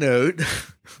 on that note,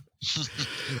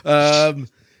 do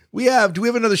we have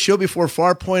another show before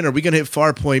Farpoint? Or are we going to hit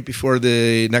Farpoint before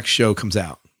the next show comes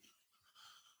out?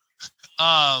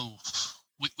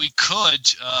 We could.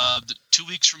 2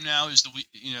 weeks from now is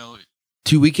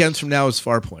 2 weekends from now is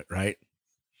Farpoint, right?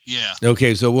 Yeah.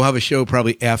 Okay, so we'll have a show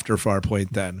probably after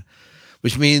Farpoint then,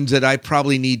 which means that I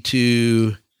probably need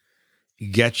to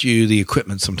get you the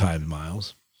equipment sometime,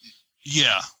 Miles.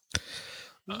 Yeah.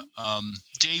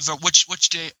 Dave, which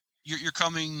day you're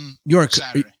coming?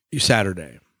 Saturday.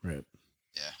 Saturday, right?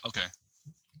 Yeah. Okay.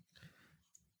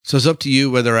 So it's up to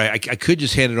you whether I could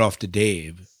just hand it off to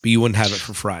Dave, but you wouldn't have it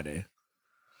for Friday.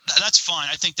 That's fine.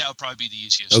 I think that would probably be the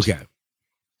easiest. Okay.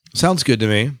 Sounds good to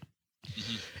me.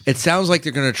 Mm-hmm. It sounds like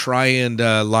they're going to try and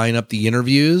line up the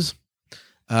interviews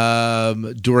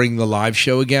during the live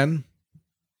show again.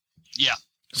 Yeah.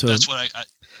 So that's what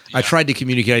I tried to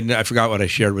communicate. I forgot what I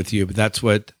shared with you, but that's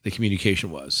what the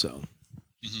communication was. So,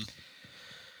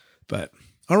 but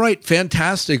All right,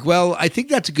 fantastic. Well, I think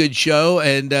that's a good show,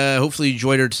 and hopefully you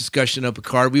enjoyed our discussion of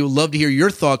Picard. We would love to hear your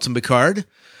thoughts on Picard,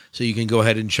 so you can go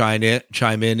ahead and chime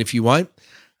in if you want.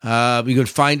 You can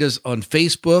find us on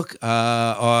Facebook,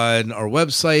 on our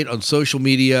website, on social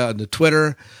media, on the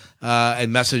Twitter,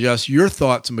 and message us your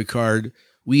thoughts on Picard.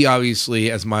 We obviously,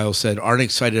 as Miles said, aren't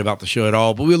excited about the show at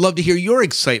all, but we'd love to hear your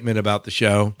excitement about the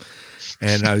show.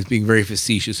 And I was being very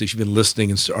facetious if you've been listening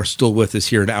and are still with us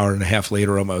here an hour and a half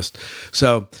later almost.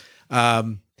 So,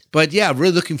 but yeah,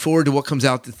 really looking forward to what comes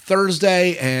out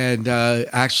Thursday. And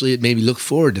actually, it made me look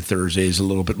forward to Thursdays a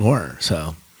little bit more.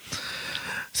 So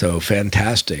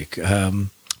fantastic. But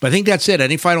I think that's it.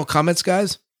 Any final comments,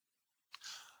 guys?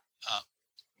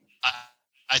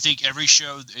 I think every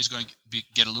show is going to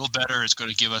get a little better. It's going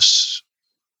to give us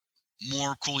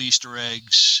more cool Easter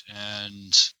eggs,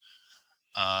 and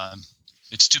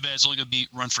it's too bad it's only going to be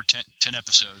run for 10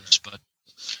 episodes, but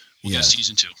we'll get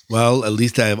season 2. Well, at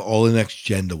least I have all the next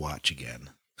gen to watch again.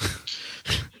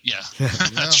 Yeah.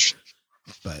 That's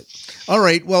But all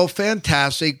right, well,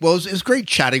 fantastic. Well, it was great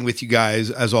chatting with you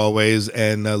guys as always,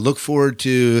 and look forward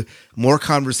to more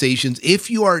conversations. If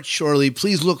you are at Shirley,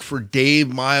 please look for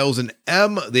Dave, Miles, and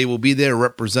Em. They will be there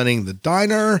representing the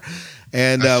diner,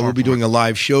 and we'll be doing a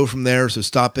live show from there. So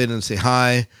stop in and say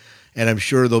hi, and I'm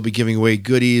sure they'll be giving away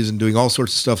goodies and doing all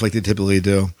sorts of stuff like they typically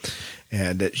do,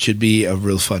 and it should be a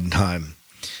real fun time.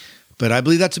 But I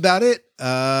believe that's about it.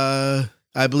 Why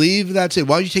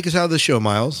don't you take us out of the show,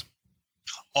 Miles?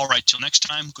 all right. Till next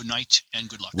time, good night and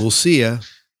good luck. We'll see ya.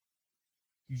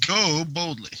 Go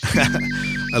boldly.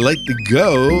 I like to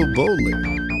go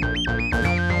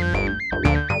boldly.